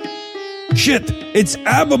 Shit, it's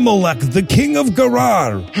Abimelech, the king of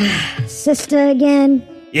Gerar. Sister again?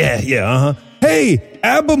 Yeah. Hey,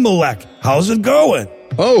 Abimelech, how's it going?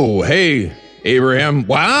 Oh, hey, Abraham.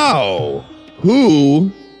 Wow.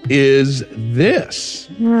 Who is this?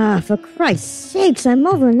 For Christ's sakes, I'm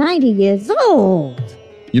over 90 years old.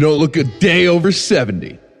 You don't look a day over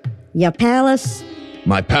 70. Your palace?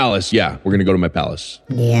 My palace, yeah. We're going to go to my palace.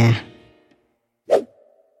 Yeah.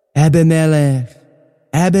 Abimelech.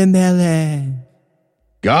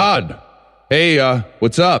 God. Hey,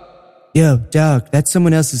 what's up? Yo, dog, that's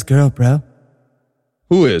someone else's girl, bro.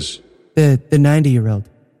 Who is? The 90-year-old.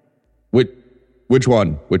 Which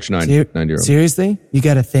one? Which 90-year-old? Seriously? You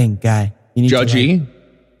got a thing, guy. You need Judgy?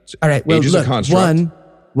 All right, well, look,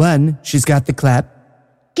 one, she's got the clap.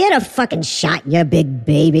 Get a fucking shot, you big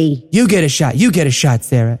baby. You get a shot,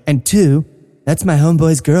 Sarah. And 2, that's my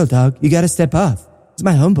homeboy's girl, dog. You gotta step off. It's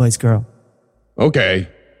my homeboy's girl. Okay,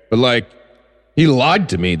 but he lied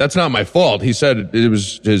to me. That's not my fault. He said it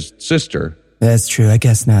was his sister. That's true, I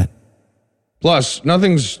guess not. Plus,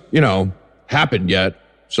 nothing's, happened yet.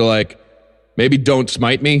 So, maybe don't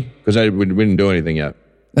smite me, because we didn't do anything yet.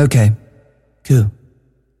 Okay. Cool.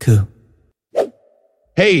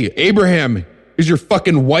 Hey, Abraham, is your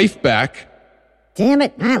fucking wife back? Damn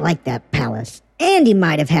it, I like that palace. And he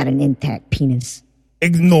might have had an intact penis.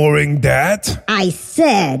 Ignoring that? I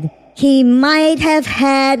said he might have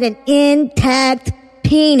had an intact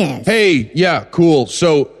penis. Hey, yeah, cool.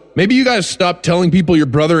 So maybe you guys stop telling people you're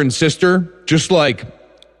brother and sister. Just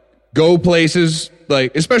go places,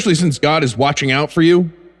 especially since God is watching out for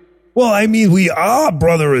you. Well, I mean, we are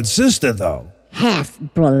brother and sister, though. Half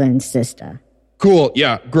brother and sister. Cool,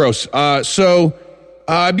 yeah, gross. So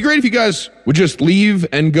it'd be great if you guys would just leave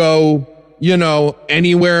and go,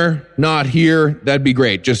 anywhere, not here. That'd be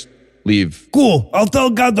great. Just leave. Cool. I'll tell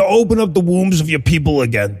God to open up the wombs of your people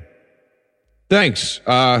again. Thanks.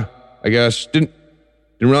 I guess didn't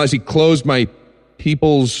realize he closed my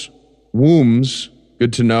people's wombs.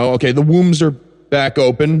 Good to know. Okay, the wombs are back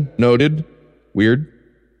open. Noted. Weird.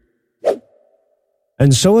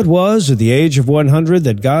 And so it was at the age of 100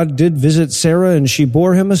 that God did visit Sarah, and she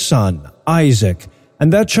bore him a son, Isaac.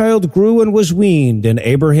 And that child grew and was weaned, and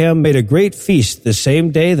Abraham made a great feast the same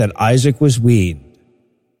day that Isaac was weaned.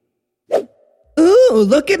 Ooh,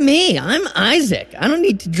 look at me. I'm Isaac. I don't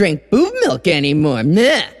need to drink boob milk anymore.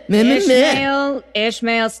 Meh.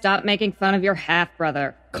 Ishmael, stop making fun of your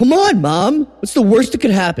half-brother. Come on, Mom. What's the worst that could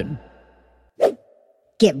happen?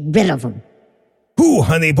 Get rid of him. Who,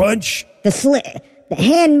 Honey Bunch? The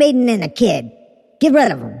handmaiden and a kid. Get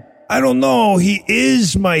rid of him. I don't know. He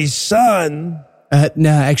is my son. No,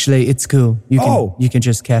 actually, it's cool. You can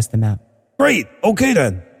just cast them out. Great. Okay,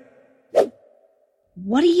 then.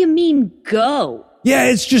 What do you mean, go? Yeah,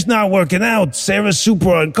 it's just not working out. Sarah's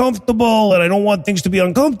super uncomfortable, and I don't want things to be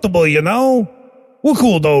uncomfortable, you know? We're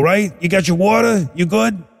cool, though, right? You got your water? You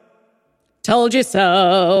good? Told you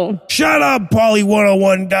so. Shut up, Poly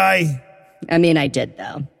 101 guy. I mean, I did,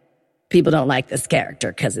 though. People don't like this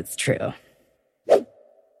character because it's true.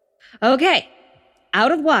 Okay,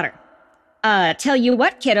 out of water. Tell you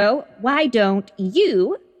what, kiddo, why don't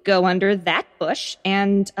you go under that bush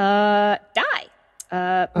and, die?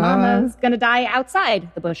 Mama's gonna die outside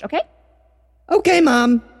the bush, okay? Okay,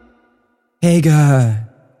 Mom. Hagar.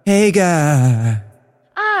 Hagar.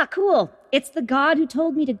 Ah, cool. It's the God who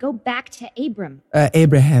told me to go back to Abram.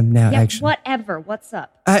 Abraham now, Yeah, actually. whatever. What's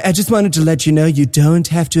up? I just wanted to let you know you don't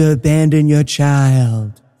have to abandon your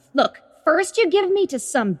child. Look, first you give me to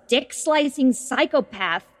some dick-slicing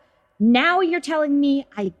psychopath. Now you're telling me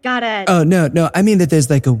I gotta... Oh, no. I mean that there's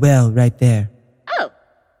like a well right there. Oh,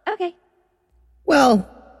 okay. Well,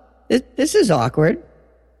 this is awkward.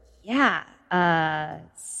 Yeah,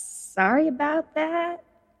 sorry about that.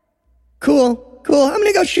 Cool. I'm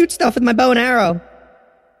gonna go shoot stuff with my bow and arrow.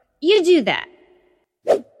 You do that.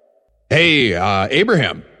 Hey,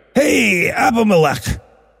 Abraham. Hey, Abimelech.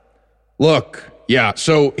 Look, yeah,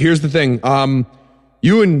 so here's the thing.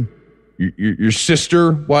 You and your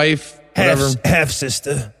sister, wife, whatever.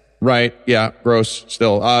 Half-sister. Right, yeah, gross,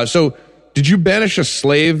 still. So, did you banish a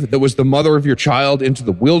slave that was the mother of your child into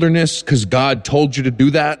the wilderness because God told you to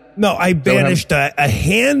do that? No, I banished a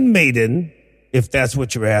handmaiden, if that's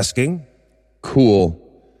what you're asking. Cool.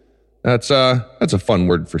 That's a fun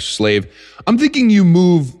word for slave. I'm thinking you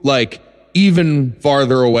move, like, even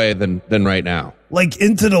farther away than right now. Like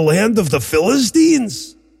into the land of the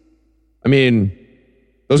Philistines? I mean,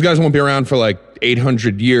 those guys won't be around for like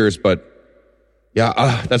 800 years, but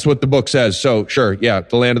yeah, that's what the book says. So, sure, yeah,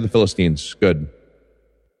 the land of the Philistines. Good.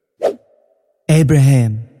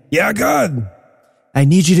 Abraham. Yeah, God. I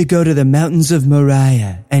need you to go to the mountains of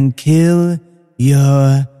Moriah and kill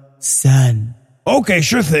your son. Okay,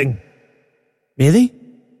 sure thing. Really?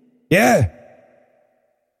 Yeah.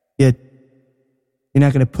 You're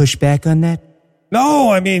not going to push back on that?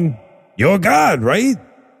 No, I mean, you're God, right?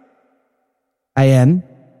 I am.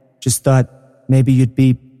 Just thought maybe you'd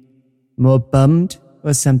be more bummed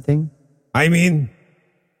or something. I mean,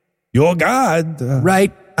 you're God.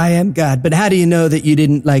 Right, I am God. But how do you know that you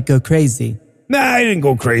didn't, go crazy? Nah, I didn't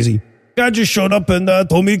go crazy. God just showed up and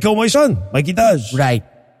told me to kill my son, like he does. Right.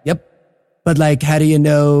 Yep. But, how do you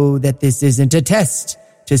know that this isn't a test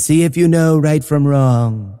to see if you know right from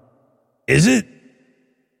wrong? Is it?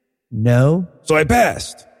 No. So I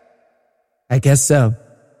passed. I guess so.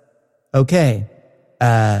 Okay.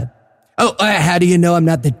 How do you know I'm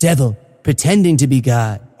not the devil pretending to be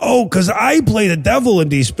God? Oh, because I play the devil in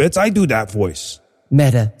these bits. I do that voice.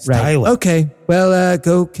 Meta, right. Styler. Okay, well,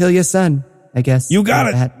 go kill your son, I guess. You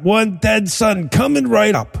got it. One dead son coming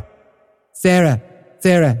right up. Sarah,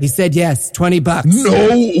 he said yes, $20.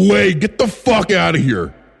 No way. Get the fuck out of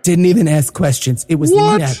here. Didn't even ask questions. It was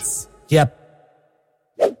nuts. Yep.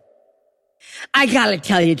 I gotta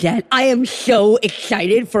tell you, Dad, I am so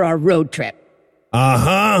excited for our road trip.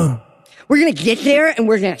 Uh-huh. We're gonna get there and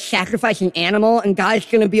we're gonna sacrifice an animal and God's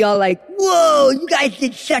gonna be all like, whoa, you guys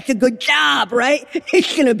did such a good job, right?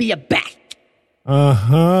 It's gonna be a bat.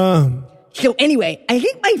 Uh-huh. So anyway, I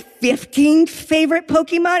think my 15th favorite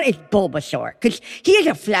Pokemon is Bulbasaur, because he has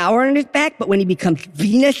a flower on his back, but when he becomes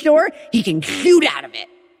Venusaur, he can shoot out of it.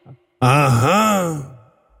 Uh-huh.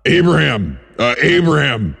 Abraham.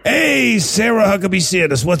 Hey, Sarah Huckabee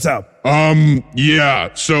Sanders, what's up?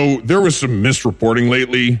 Yeah, so there was some misreporting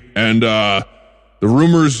lately, and, the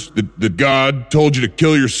rumors that God told you to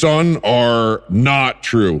kill your son are not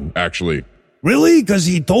true, actually. Really? Because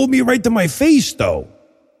he told me right to my face, though.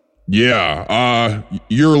 Yeah,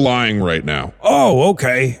 you're lying right now. Oh,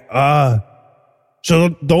 okay. So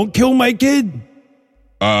don't kill my kid?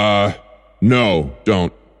 No,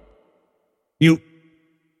 don't.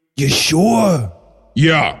 You sure?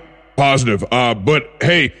 Yeah, positive. But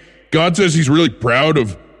hey, God says he's really proud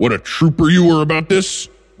of what a trooper you were about this.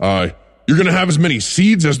 You're gonna have as many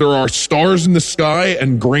seeds as there are stars in the sky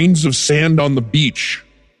and grains of sand on the beach.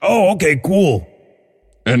 Oh, okay, cool.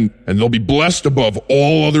 And they'll be blessed above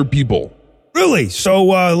all other people. Really?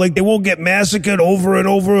 So, they won't get massacred over and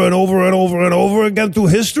over and over and over and over again through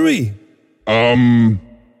history?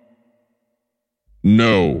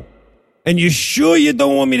 No. And you sure you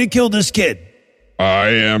don't want me to kill this kid? I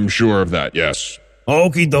am sure of that, yes.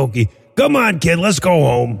 Okie dokie. Come on, kid, let's go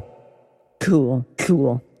home. Cool.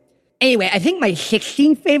 Anyway, I think my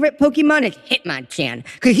 16th favorite Pokemon is Hitmonchan,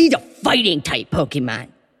 because he's a fighting type Pokemon.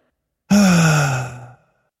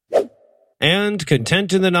 And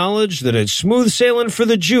content in the knowledge that it's smooth sailing for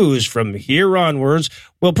the Jews from here onwards,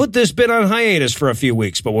 we'll put this bit on hiatus for a few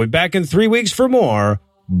weeks, but we'll be back in 3 weeks for more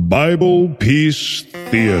Bible Peace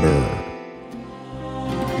Theater.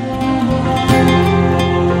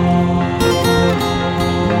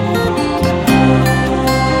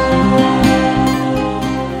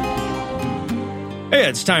 Hey,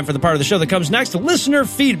 it's time for the part of the show that comes next, listener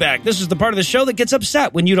feedback. This is the part of the show that gets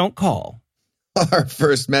upset when you don't call. Our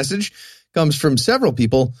first message comes from several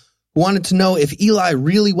people who wanted to know if Eli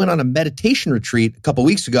really went on a meditation retreat a couple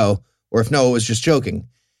weeks ago, or if Noah was just joking.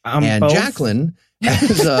 And both. Jacqueline,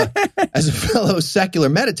 as a fellow secular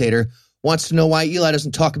meditator, wants to know why Eli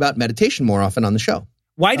doesn't talk about meditation more often on the show.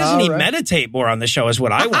 Why doesn't he meditate more on the show is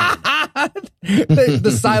what I want.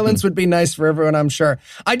 The silence would be nice for everyone, I'm sure.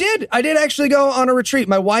 I did actually go on a retreat.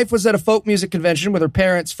 My wife was at a folk music convention with her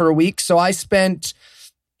parents for a week, so I spent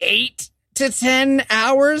 8 to 10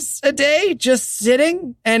 hours a day just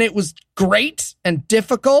sitting, and it was great and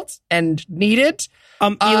difficult and needed.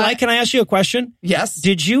 Eli, can I ask you a question? Yes.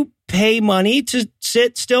 Did you pay money to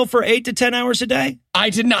sit still for 8 to 10 hours a day? I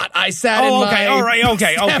did not. I sat in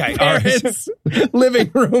my parents' living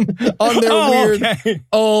room on their weird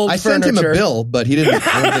old I furniture. sent him a bill, but he didn't.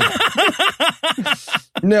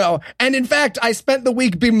 No. And in fact, I spent the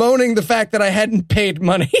week bemoaning the fact that I hadn't paid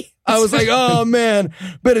money. I was like, oh man,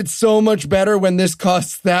 but it's so much better when this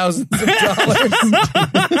costs thousands of dollars.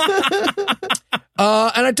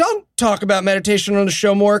 And I don't talk about meditation on the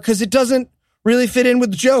show more because it doesn't really fit in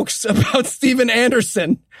with jokes about Steven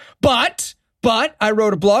Anderson. But I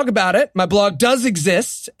wrote a blog about it. My blog does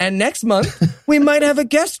exist. And next month, we might have a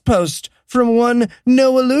guest post from one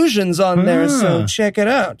No Illusions on there. So check it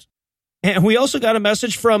out. And we also got a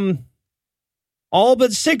message from all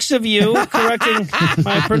but 6 of you correcting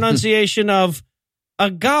my pronunciation of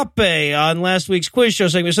agape on last week's quiz show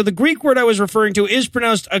segment. So the Greek word I was referring to is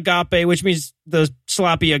pronounced agape, which means the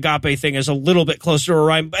sloppy agape thing is a little bit closer to a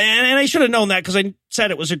rhyme. And I should have known that because I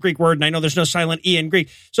said it was a Greek word, and I know there's no silent E in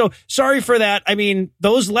Greek. So sorry for that. I mean,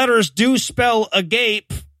 those letters do spell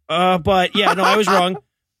agape, but yeah, no, I was wrong.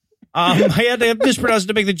 I had to mispronounce it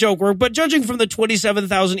to make the joke work, but judging from the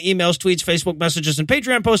 27,000 emails, tweets, Facebook messages, and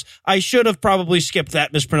Patreon posts, I should have probably skipped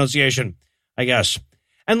that mispronunciation, I guess.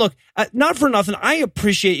 And look, not for nothing, I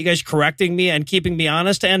appreciate you guys correcting me and keeping me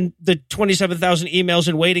honest, and the 27,000 emails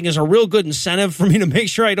in waiting is a real good incentive for me to make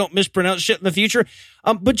sure I don't mispronounce shit in the future.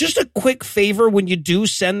 But just a quick favor when you do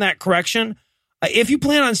send that correction, if you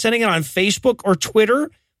plan on sending it on Facebook or Twitter,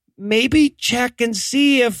 maybe check and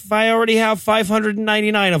see if I already have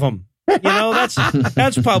 599 of them. You know,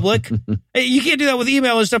 that's public. You can't do that with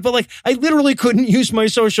email and stuff, but like I literally couldn't use my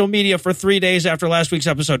social media for 3 days after last week's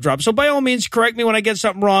episode dropped. So by all means, correct me when I get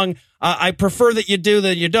something wrong. I prefer that you do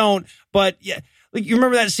than you don't. But yeah, like, you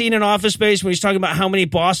remember that scene in Office Space when he's talking about how many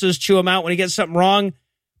bosses chew him out when he gets something wrong?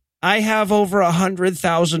 I have over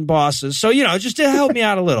 100,000 bosses. So, you know, just to help me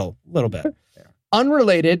out a little bit.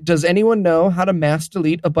 Unrelated, does anyone know how to mass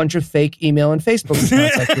delete a bunch of fake email and Facebook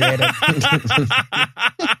accounts I created?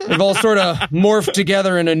 They've all sort of morphed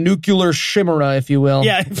together in a nuclear chimera, if you will.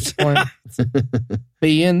 Yeah.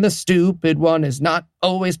 Being the stupid one is not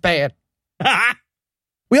always bad.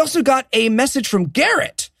 We also got a message from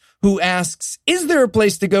Garrett, who asks, is there a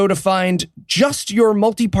place to go to find just your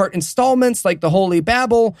multi-part installments like the Holy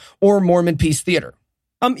Babel or Mormon Peace Theater?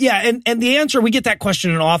 Yeah, and the answer, we get that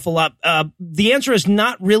question an awful lot. The answer is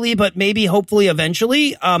not really, but maybe hopefully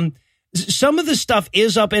eventually. Some of the stuff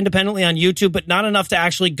is up independently on YouTube, but not enough to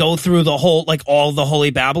actually go through the whole, like all the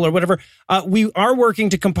Holy Babel or whatever. We are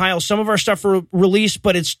working to compile some of our stuff for release,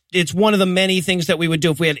 but it's one of the many things that we would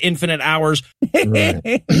do if we had infinite hours.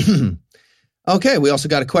 Right. Okay, we also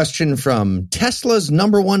got a question from Tesla's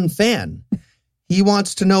 #1 fan. He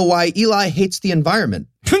wants to know why Eli hates the environment.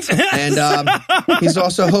 And he's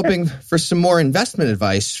also hoping for some more investment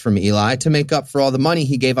advice from Eli to make up for all the money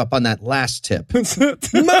he gave up on that last tip.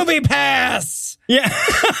 Movie Pass! Yeah.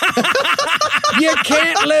 You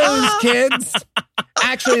can't lose, kids.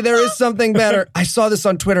 Actually, there is something better. I saw this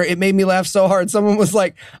on Twitter. It made me laugh so hard. Someone was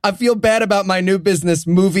like, I feel bad about my new business,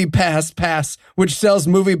 Movie Pass, which sells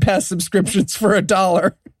Movie Pass subscriptions for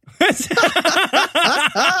 $1.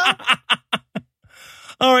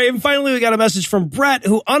 All right, and finally, we got a message from Brett,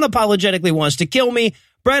 who unapologetically wants to kill me.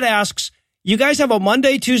 Brett asks, you guys have a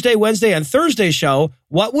Monday, Tuesday, Wednesday, and Thursday show.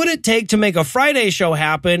 What would it take to make a Friday show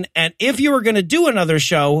happen? And if you were going to do another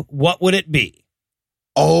show, what would it be?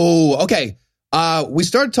 Oh, okay. We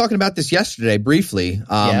started talking about this yesterday briefly.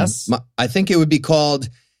 Yes. I think it would be called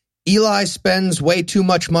Eli Spends Way Too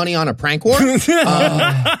Much Money on a Prank War.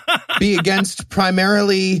 Be against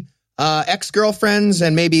primarily ex-girlfriends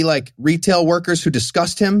and maybe like retail workers who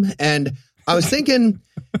discussed him. And I was thinking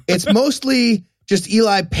it's mostly just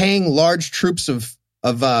Eli paying large troops of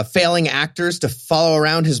failing actors to follow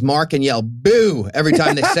around his mark and yell boo every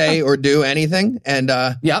time they say or do anything. And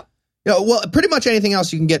well, pretty much anything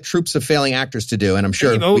else you can get troops of failing actors to do, and I'm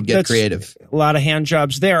sure we'd get creative. A lot of hand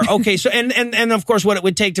jobs there. Okay, so and of course, what it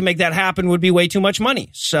would take to make that happen would be way too much money.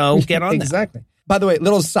 So get on exactly. By the way,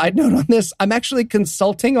 little side note on this: I'm actually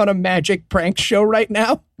consulting on a magic prank show right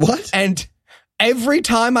now. What? And every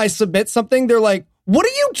time I submit something, they're like, "What are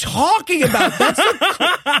you talking about? That's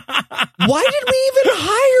why did we even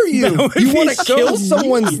hire you? You want to kill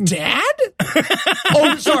someone's dad?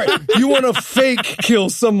 Oh, sorry. You want to fake kill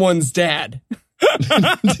someone's dad."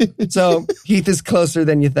 So Heath is closer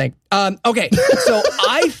than you think. Okay, so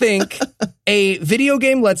I think a video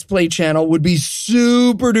game Let's Play channel would be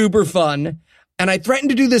super duper fun. And I threaten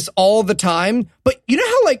to do this all the time, but you know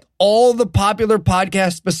how like all the popular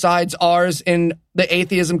podcasts besides ours in the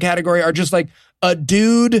atheism category are just like a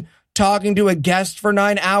dude talking to a guest for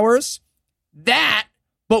 9 hours? That,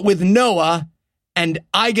 but with Noah, and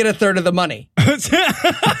I get a third of the money.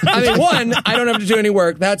 I mean, one, I don't have to do any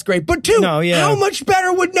work. That's great. But two, how much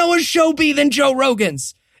better would Noah's show be than Joe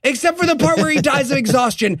Rogan's? Except for the part where he dies of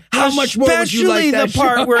exhaustion. How much more would you like that the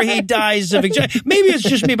part show? where he dies of exhaustion. Maybe it's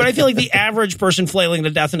just me, but I feel like the average person flailing to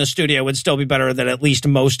death in a studio would still be better than at least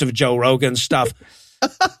most of Joe Rogan's stuff.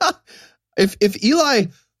 If Eli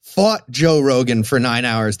fought Joe Rogan for 9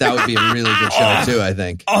 hours, that would be a really good show too, I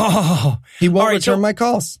think. Oh, he won't return my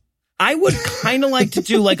calls. I would kind of like to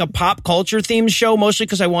do like a pop culture themed show, mostly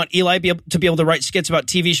because I want Eli to be able to write skits about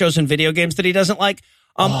TV shows and video games that he doesn't like.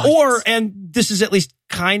 And this is at least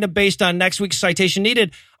kind of based on next week's Citation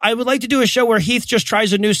Needed, I would like to do a show where Heath just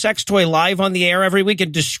tries a new sex toy live on the air every week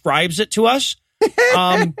and describes it to us.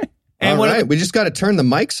 And all right, we just got to turn the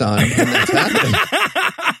mics on, and that's happening.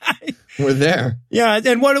 We're there. Yeah,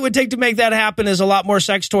 and what it would take to make that happen is a lot more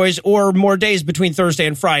sex toys or more days between Thursday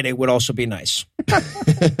and Friday would also be nice.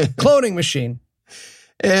 Cloning machine.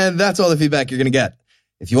 And that's all the feedback you're going to get.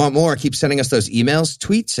 If you want more, keep sending us those emails,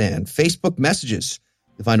 tweets, and Facebook messages.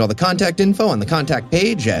 You'll find all the contact info on the contact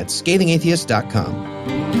page at scathingatheist.com.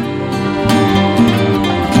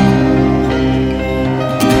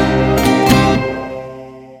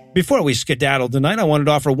 Before we skedaddle tonight, I wanted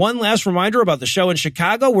to offer one last reminder about the show in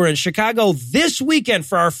Chicago. We're in Chicago this weekend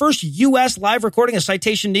for our first U.S. live recording of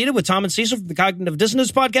Citation Needed with Tom and Cecil from the Cognitive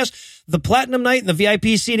Dissonance Podcast. The Platinum Night and the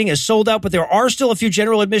VIP seating is sold out, but there are still a few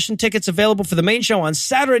general admission tickets available for the main show on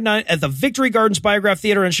Saturday night at the Victory Gardens Biograph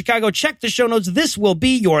Theater in Chicago. Check the show notes. This will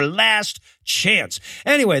be your last chance.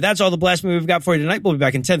 Anyway, that's all the blasphemy we've got for you tonight. We'll be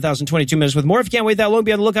back in 10,022 minutes with more. If you can't wait that long,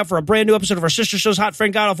 be on the lookout for a brand new episode of our sister show's Hot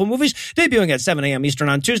Friend God Awful Movies, debuting at 7 a.m. Eastern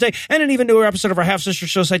on Tuesday, and an even newer episode of our half-sister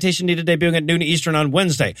show Citation Needed, debuting at noon Eastern on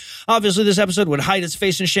Wednesday. Obviously, this episode would hide its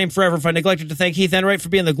face in shame forever if I neglected to thank Heath Enright for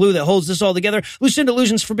being the glue that holds this all together, Lucinda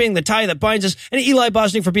Illusions for being the tie that binds us, and Eli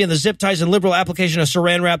Bosnick for being the zip ties and liberal application of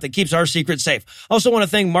saran wrap that keeps our secret safe. Also want to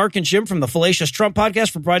thank Mark and Jim from the Fallacious Trump Podcast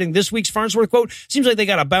for providing this week's Farnsworth quote. Seems like they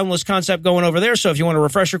got a boundless concept going over there, so if you want a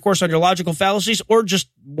refresher course on your logical fallacies or just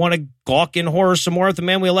want to gawk in horror some more at the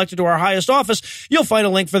man we elected to our highest office, you'll find a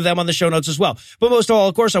link for them on the show notes as well. But most of all,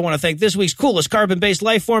 of course, I want to thank this week's coolest carbon-based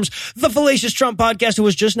life forms, the Fallacious Trump Podcast, who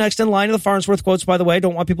was just next in line of the Farnsworth quotes, by the way.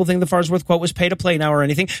 Don't want people to think the Farnsworth quote was pay to play now or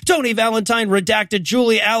anything. Tony Valentine, Redacted,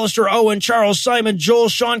 Julie, Alistair, Owen, Charles, Simon, Joel,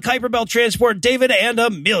 Sean, Kuiper Belt Transport, David, and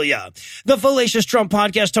Amelia. The Fallacious Trump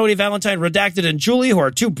Podcast, Tony Valentine, Redacted, and Julie, who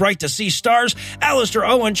are too bright to see stars. Alistair,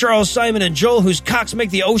 Owen, Charles, Simon, and Joel, whose cocks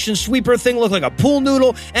make the ocean sweeper thing look like a pool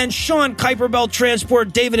noodle. And Sean, Kuiper Belt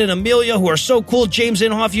Transport, David, and Amelia, who are so cool James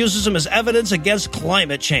Inhofe uses them as evidence against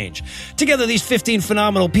climate change. Together, these 15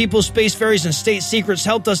 phenomenal people, space fairies, and state secrets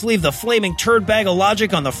helped us leave the flaming turd bag of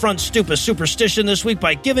logic on the front stoop of superstition this week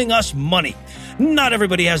by giving us money. Not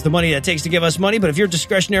everybody has the money that it takes to give us money, but if your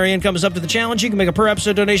discretionary income is up to the challenge, you can make a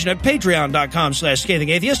per-episode donation at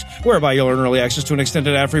patreon.com/scathingatheist, whereby you'll earn early access to an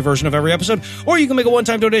extended ad-free version of every episode, or you can make a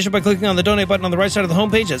one-time donation by clicking on the donate button on the right side of the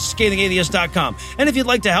homepage at scathingatheist.com. And if you'd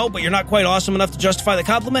like to help, but you're not quite awesome enough to justify the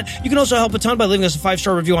compliment, you can also help a ton by leaving us a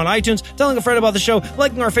 5-star review on iTunes, telling a friend about the show,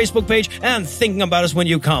 liking our Facebook page, and thinking about us when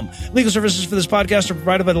you come. Legal services for this podcast are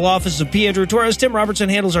provided by the law offices of P. Andrew Torres. Tim Robertson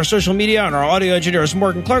handles our social media, and our audio engineer is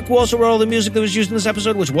Morgan Clark, who also wrote all the music that was used in this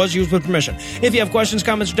episode, which was used with permission. If you have questions,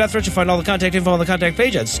 comments, or death threats, you'll find all the contact info on the contact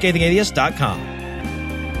page at scathingatheist.com.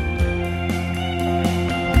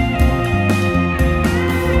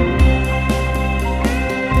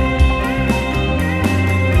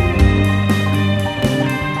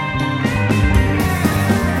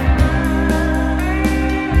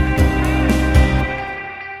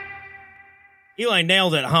 Eli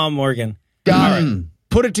nailed it, huh, Morgan? Got it.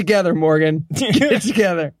 Put it together, Morgan. Get it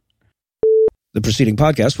together. The preceding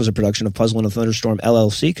podcast was a production of Puzzle and a Thunderstorm,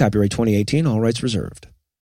 LLC, copyright 2018, all rights reserved.